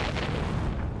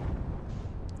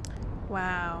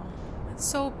 Wow, it's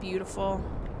so beautiful.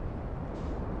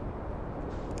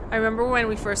 I remember when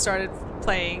we first started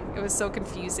playing, it was so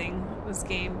confusing, this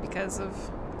game, because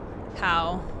of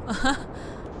how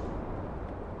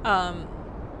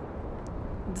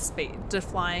the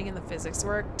flying and the physics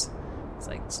worked. It's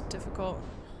like difficult.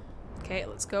 Okay,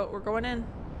 let's go. We're going in.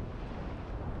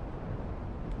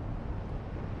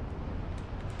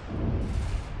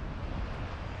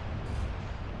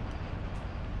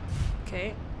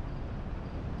 Okay.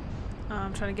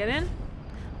 I'm trying to get in.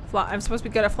 I'm supposed to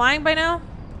be good at flying by now?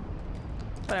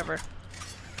 Whatever.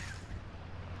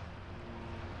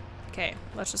 Okay,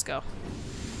 let's just go.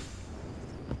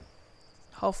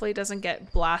 Hopefully it doesn't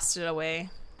get blasted away.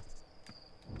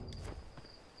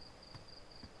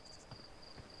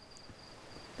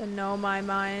 The know my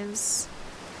minds.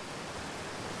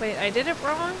 Wait, I did it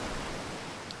wrong?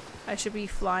 I should be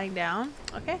flying down.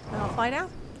 Okay, then I'll fly down.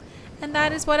 And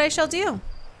that is what I shall do.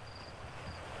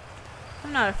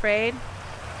 I'm not afraid.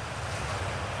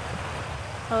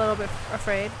 A little bit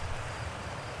afraid.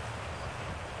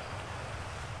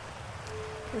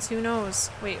 Because who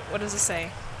knows? Wait, what does it say?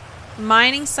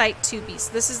 Mining site 2B.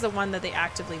 So this is the one that they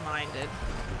actively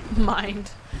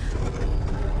mined.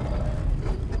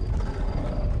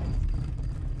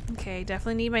 Okay,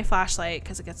 definitely need my flashlight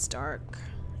because it gets dark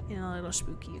and a little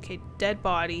spooky. Okay, dead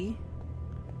body.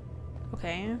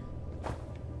 Okay.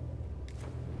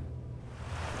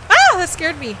 Ah, that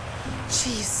scared me.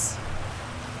 Jeez.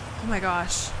 Oh my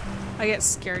gosh. I get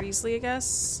scared easily, I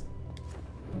guess.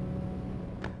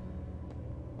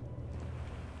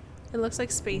 It looks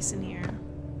like space in here.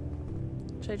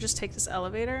 Should I just take this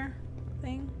elevator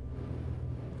thing?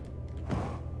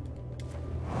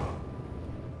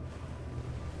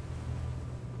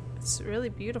 It's really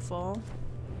beautiful.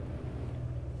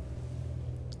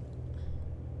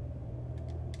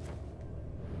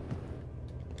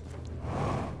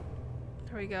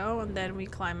 There we go, and then we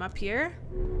climb up here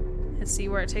and see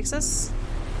where it takes us.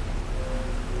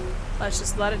 Let's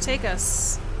just let it take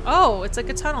us. Oh, it's like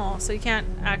a tunnel, so you can't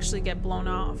actually get blown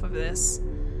off of this.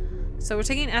 So we're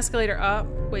taking an escalator up.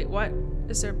 Wait, what?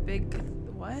 Is there big...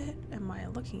 What am I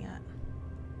looking at?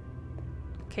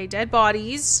 Okay, dead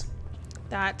bodies.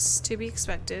 That's to be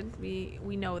expected. We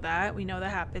know that. We know that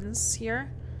happens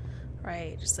here.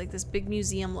 Right, just like this big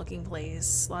museum looking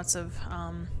place. Lots of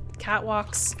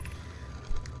catwalks.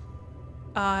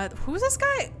 Who's this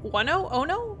guy? Wano?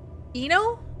 Ono?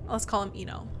 Eno? Let's call him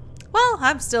Eno. Well,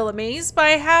 I'm still amazed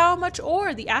by how much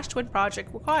ore the Ash Twin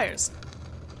project requires.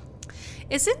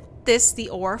 Isn't this the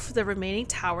ore for the remaining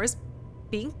towers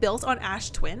being built on Ash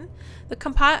Twin? The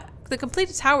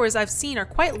completed towers I've seen are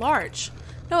quite large.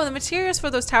 No, the materials for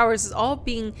those towers is all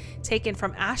being taken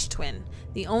from Ash Twin.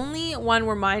 The only one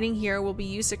we're mining here will be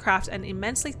used to craft an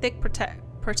immensely thick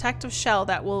protective shell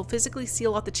that will physically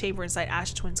seal off the chamber inside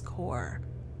Ash Twin's core.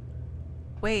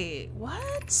 Wait,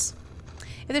 what?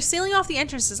 If they're sealing off the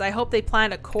entrances, I hope they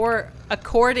planned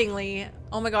accordingly.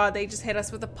 Oh my god, they just hit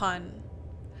us with a pun.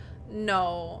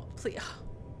 No, please.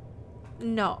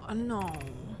 No.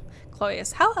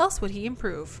 Chloeus, how else would he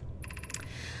improve?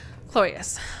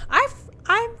 Chloeus,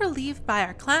 I'm relieved by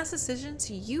our class decision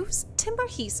to use timber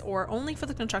heath ore only for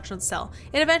the construction of the cell.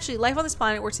 And eventually, life on this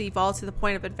planet were to evolve to the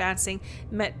point of advancing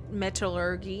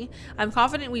metallurgy. I'm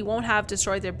confident we won't have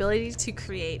destroyed their ability to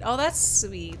create. Oh, that's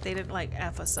sweet. They didn't like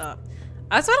F us up.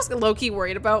 That's what I was low-key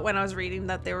worried about when I was reading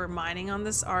that they were mining on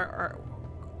this on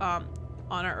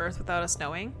our Earth without us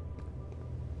knowing.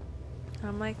 And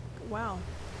I'm like, wow.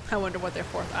 I wonder what their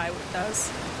fourth eye does.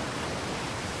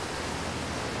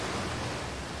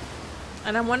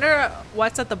 And I wonder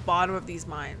what's at the bottom of these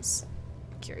mines.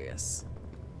 Curious.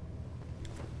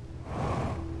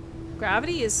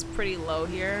 Gravity is pretty low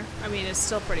here. I mean, it's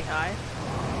still pretty high.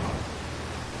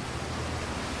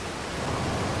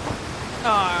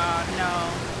 Oh,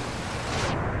 no.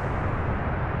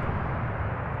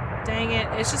 Dang it.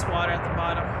 It's just water at the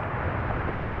bottom.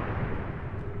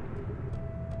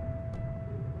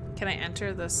 Can I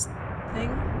enter this thing?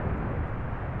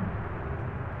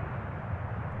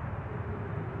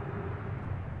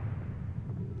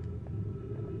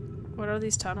 What are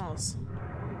these tunnels?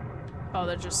 Oh,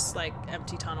 they're just like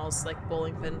empty tunnels, like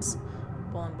bowling pins,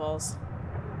 bowling balls.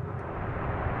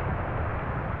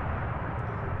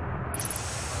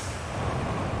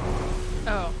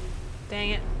 Oh, dang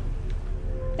it.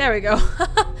 There we go.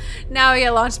 Now we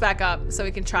get launched back up so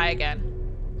we can try again.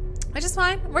 Which is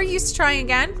fine. We're used to trying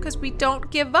again because we don't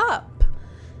give up.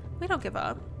 We don't give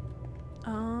up.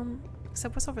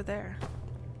 Except what's over there?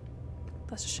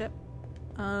 That's a ship.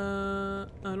 I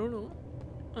don't know.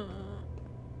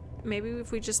 Maybe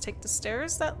if we just take the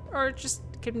stairs that are just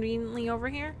conveniently over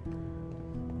here.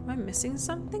 Am I missing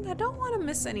something? I don't want to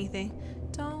miss anything.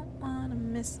 Don't want to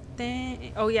miss a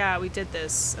thing. Oh yeah, we did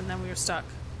this and then we were stuck.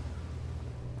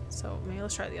 So maybe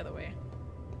let's try it the other way.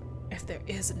 If there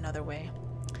is another way.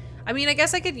 I mean, I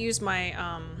guess I could use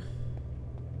my,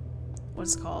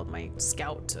 what's it called? My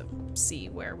scout to see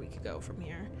where we could go from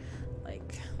here.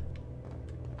 Like...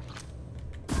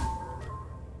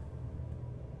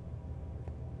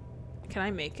 Can I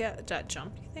make it that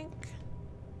jump, you think?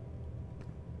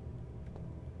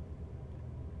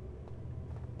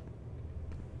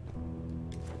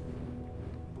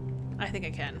 I think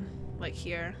I can. Like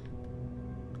here.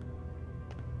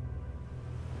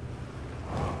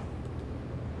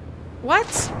 What?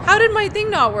 How did my thing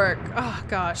not work? Oh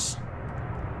gosh.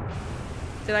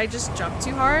 Did I just jump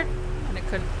too hard and it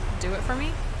couldn't do it for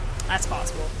me? That's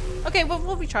possible. Okay, well,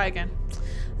 we'll try again.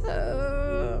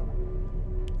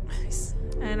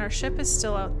 And our ship is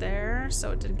still out there,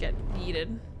 so it didn't get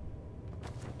yeeted.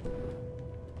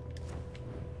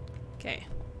 Okay.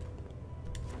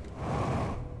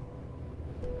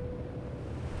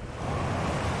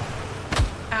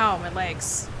 Ow, my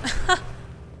legs.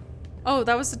 Oh,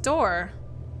 that was the door.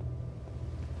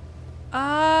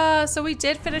 So we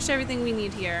did finish everything we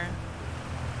need here.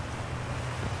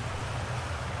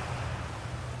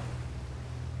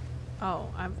 Oh,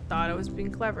 I thought I was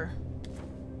being clever.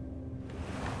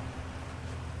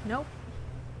 Nope.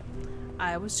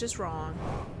 I was just wrong.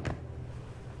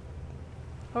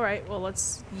 Alright, well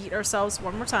let's yeet ourselves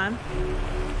one more time.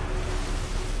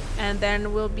 And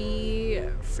then we'll be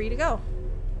free to go.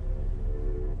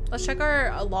 Let's check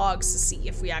our logs to see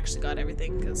if we actually got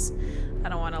everything, because I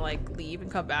don't want to like leave and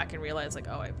come back and realize like,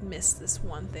 oh, I missed this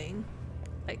one thing.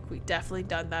 Like, we definitely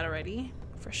done that already,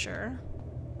 for sure.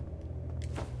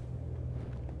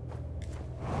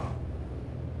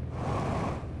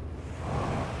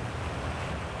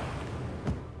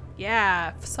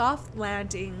 Yeah, soft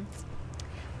landing.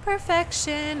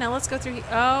 Perfection. Now let's go through.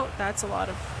 Oh, that's a lot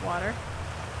of water.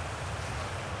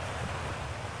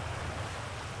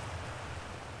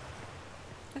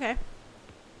 Okay.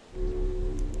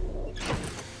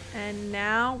 And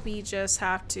now we just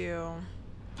have to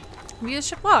view the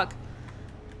ship log.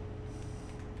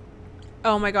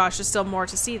 Oh my gosh, there's still more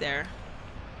to see there.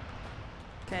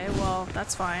 Okay, well,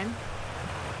 that's fine.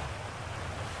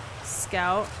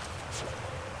 Scout.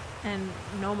 And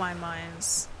know my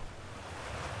mines.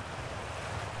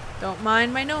 Don't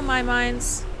mind my know my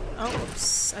mines. Oh,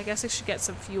 whoops. I guess I should get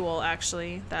some fuel,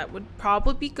 actually. That would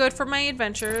probably be good for my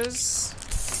adventures.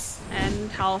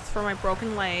 And health for my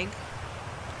broken leg.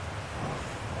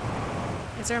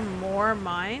 Is there more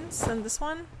mines than this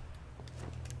one?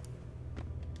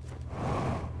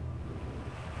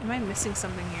 Am I missing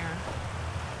something here?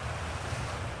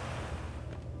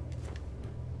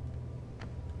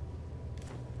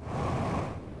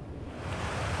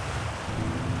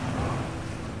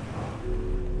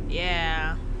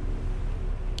 Yeah.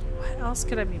 What else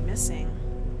could I be missing?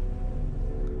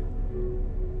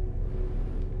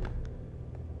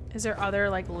 Is there other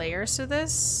like layers to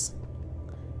this?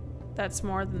 That's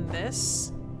more than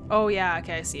this? Oh yeah,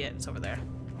 okay, I see it. It's over there.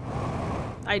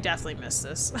 I definitely missed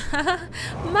this.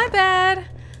 My bad.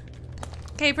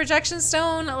 Okay, projection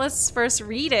stone. Let's first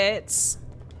read it.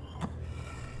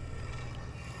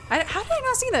 How did I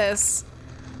not see this?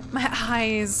 My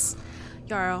eyes.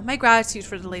 Yarrow, my gratitude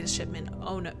for the latest shipment.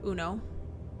 Uno.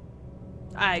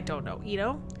 I don't know.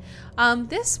 Eno?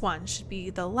 This one should be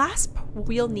the last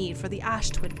we'll need for the Ash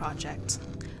Twin project.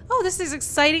 Oh, this is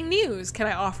exciting news. Can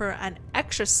I offer an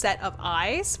extra set of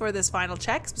eyes for this final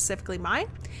check, specifically mine?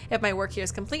 If my work here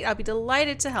is complete, I'll be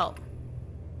delighted to help.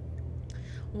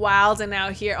 Wild and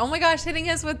out here. Oh my gosh, hitting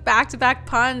us with back-to-back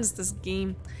puns, this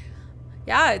game.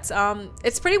 Yeah,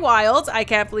 it's pretty wild. I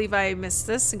can't believe I missed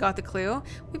this and got the clue.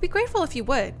 We'd be grateful if you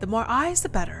would. The more eyes, the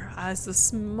better, as the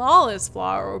smallest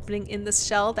flower opening in the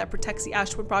shell that protects the Ash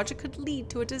Twin project could lead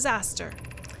to a disaster.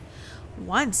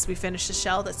 Once we finish the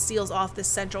shell that seals off this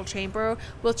central chamber,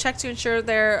 we'll check to ensure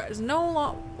there is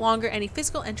no longer any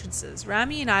physical entrances.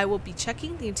 Rami and I will be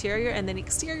checking the interior and then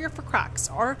exterior for cracks,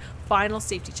 our final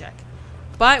safety check.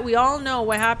 But we all know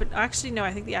what happened. Actually, no,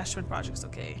 I think the Ash Twin project's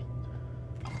okay.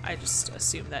 I just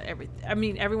assume that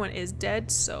everyone is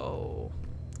dead, so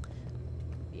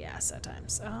yes, at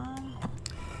times.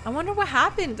 I wonder what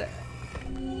happened.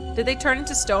 Did they turn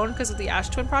into stone because of the Ash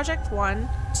Twin project? 1,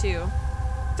 2,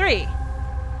 3.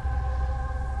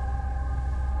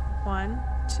 1,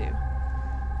 2.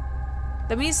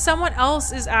 That means someone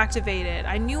else is activated.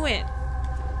 I knew it.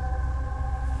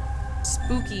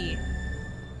 spooky.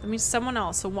 That means someone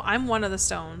else. So I'm one of the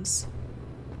stones.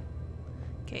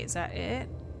 Okay, is that it?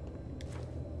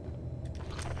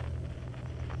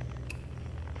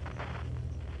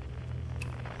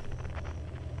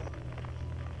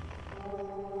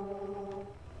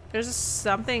 There's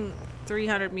something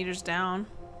 300 meters down.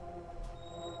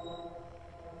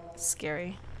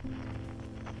 Scary.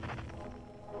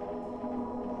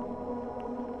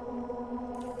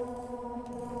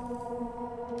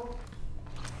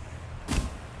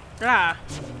 Ah.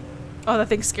 Oh, that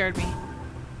thing scared me.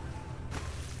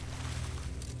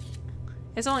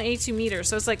 It's only 82 meters,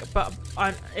 so it's like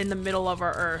in the middle of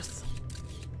our Earth.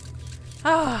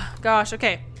 Ah, gosh,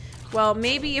 okay. Well,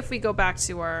 maybe if we go back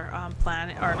to our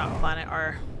planet, or not planet,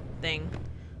 our thing,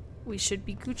 we should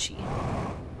be Gucci.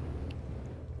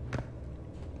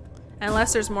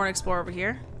 Unless there's more to explore over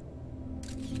here.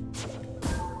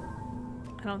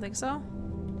 I don't think so.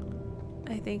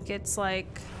 I think it's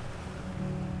like...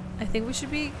 I think we should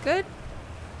be good.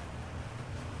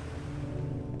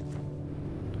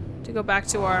 To go back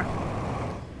to our...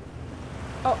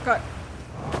 Oh, God.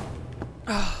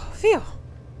 Oh, phew.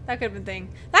 That could have been thing.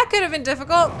 That could have been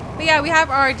difficult. But yeah, we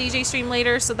have our DJ stream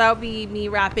later, so that'll be me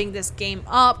wrapping this game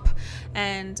up.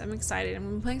 And I'm excited. I'm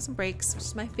gonna be playing some Breaks, which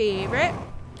is my favorite.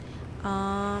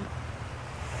 Yeah.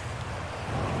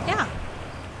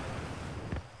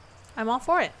 I'm all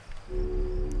for it.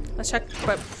 Let's check,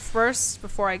 but first,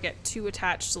 before I get too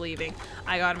attached to leaving,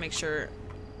 I gotta make sure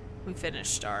we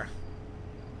finished our...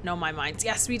 No, my minds.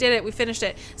 Yes, we did it. We finished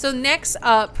it. So next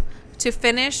up, to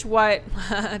finish what...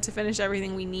 to finish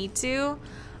everything we need to,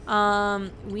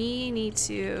 we need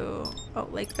to... Oh,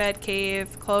 Lake Bed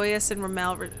Cave. Chloeus and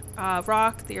Ramel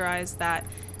Rock theorized that...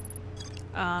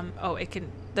 oh, it can...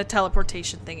 The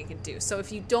teleportation thing it can do. So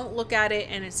if you don't look at it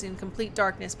and it's in complete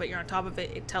darkness, but you're on top of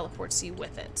it, it teleports you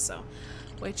with it. So...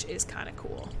 which is kind of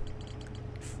cool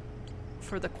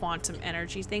for the quantum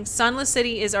energy thing. Sunless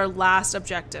City is our last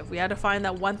objective. We had to find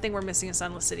that one thing we're missing in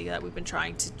Sunless City that we've been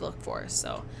trying to look for.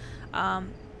 So,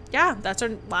 yeah, that's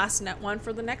our last net one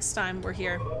for the next time we're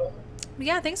here. But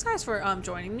yeah, thanks guys for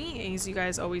joining me, as you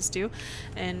guys always do,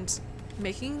 and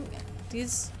making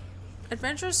these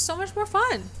adventures so much more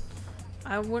fun.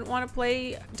 I wouldn't want to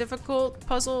play difficult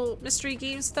puzzle mystery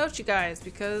games without you guys,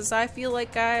 because I feel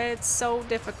like it's so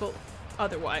difficult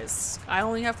otherwise. I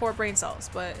only have 4 brain cells,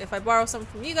 but if I borrow some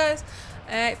from you guys,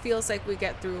 it feels like we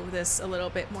get through this a little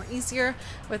bit more easier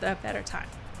with a better time.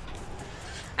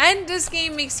 And this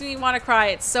game makes me want to cry.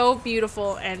 It's so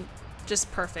beautiful and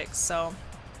just perfect. So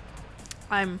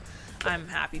I'm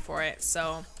happy for it.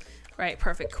 So right,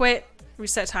 perfect. Quit.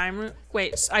 Reset time.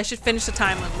 Wait, I should finish the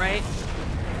time loop, right?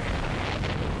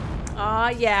 Aw,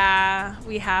 yeah.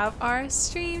 We have our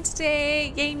stream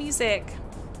today. Yay, music.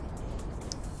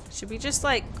 Should we just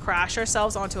like crash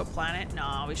ourselves onto a planet?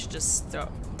 No, we should just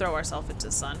throw ourselves into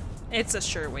the sun. It's a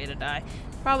sure way to die.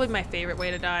 Probably my favorite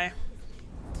way to die.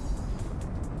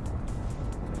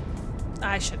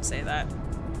 I should say that.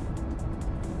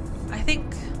 I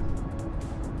think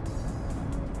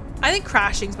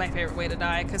crashing's my favorite way to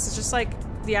die, because it's just like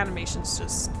the animation's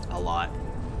just a lot.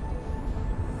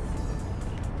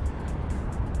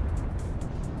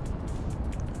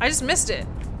 I just missed it.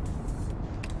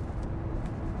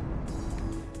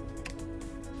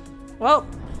 Well,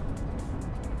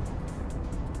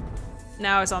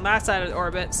 now it's on that side of the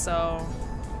orbit, so,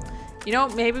 you know,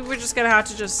 maybe we're just gonna have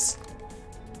to just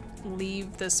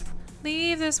leave this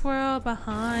world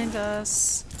behind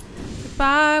us.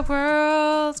 Goodbye,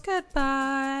 world.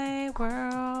 Goodbye,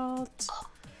 world.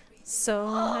 So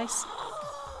nice.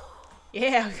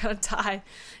 Yeah, we gotta die.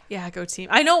 Yeah, go team.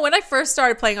 I know when I first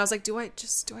started playing, I was like, do I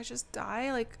just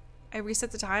die? Like, I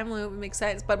reset the time loop, it makes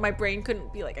sense, but my brain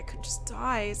couldn't be like, I could just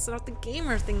die. It's not the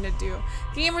gamer thing to do.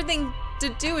 Gamer thing to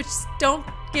do is just don't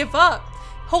give up.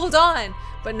 Hold on.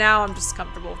 But now I'm just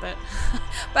comfortable with it.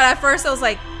 But at first I was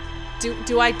like,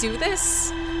 do I do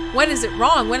this? When is it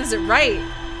wrong? When is it right?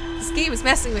 This game is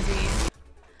messing with me.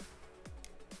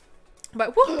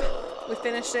 But whoop, we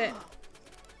finished it.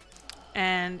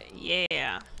 And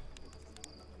yeah.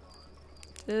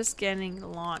 Just getting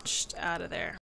launched out of there.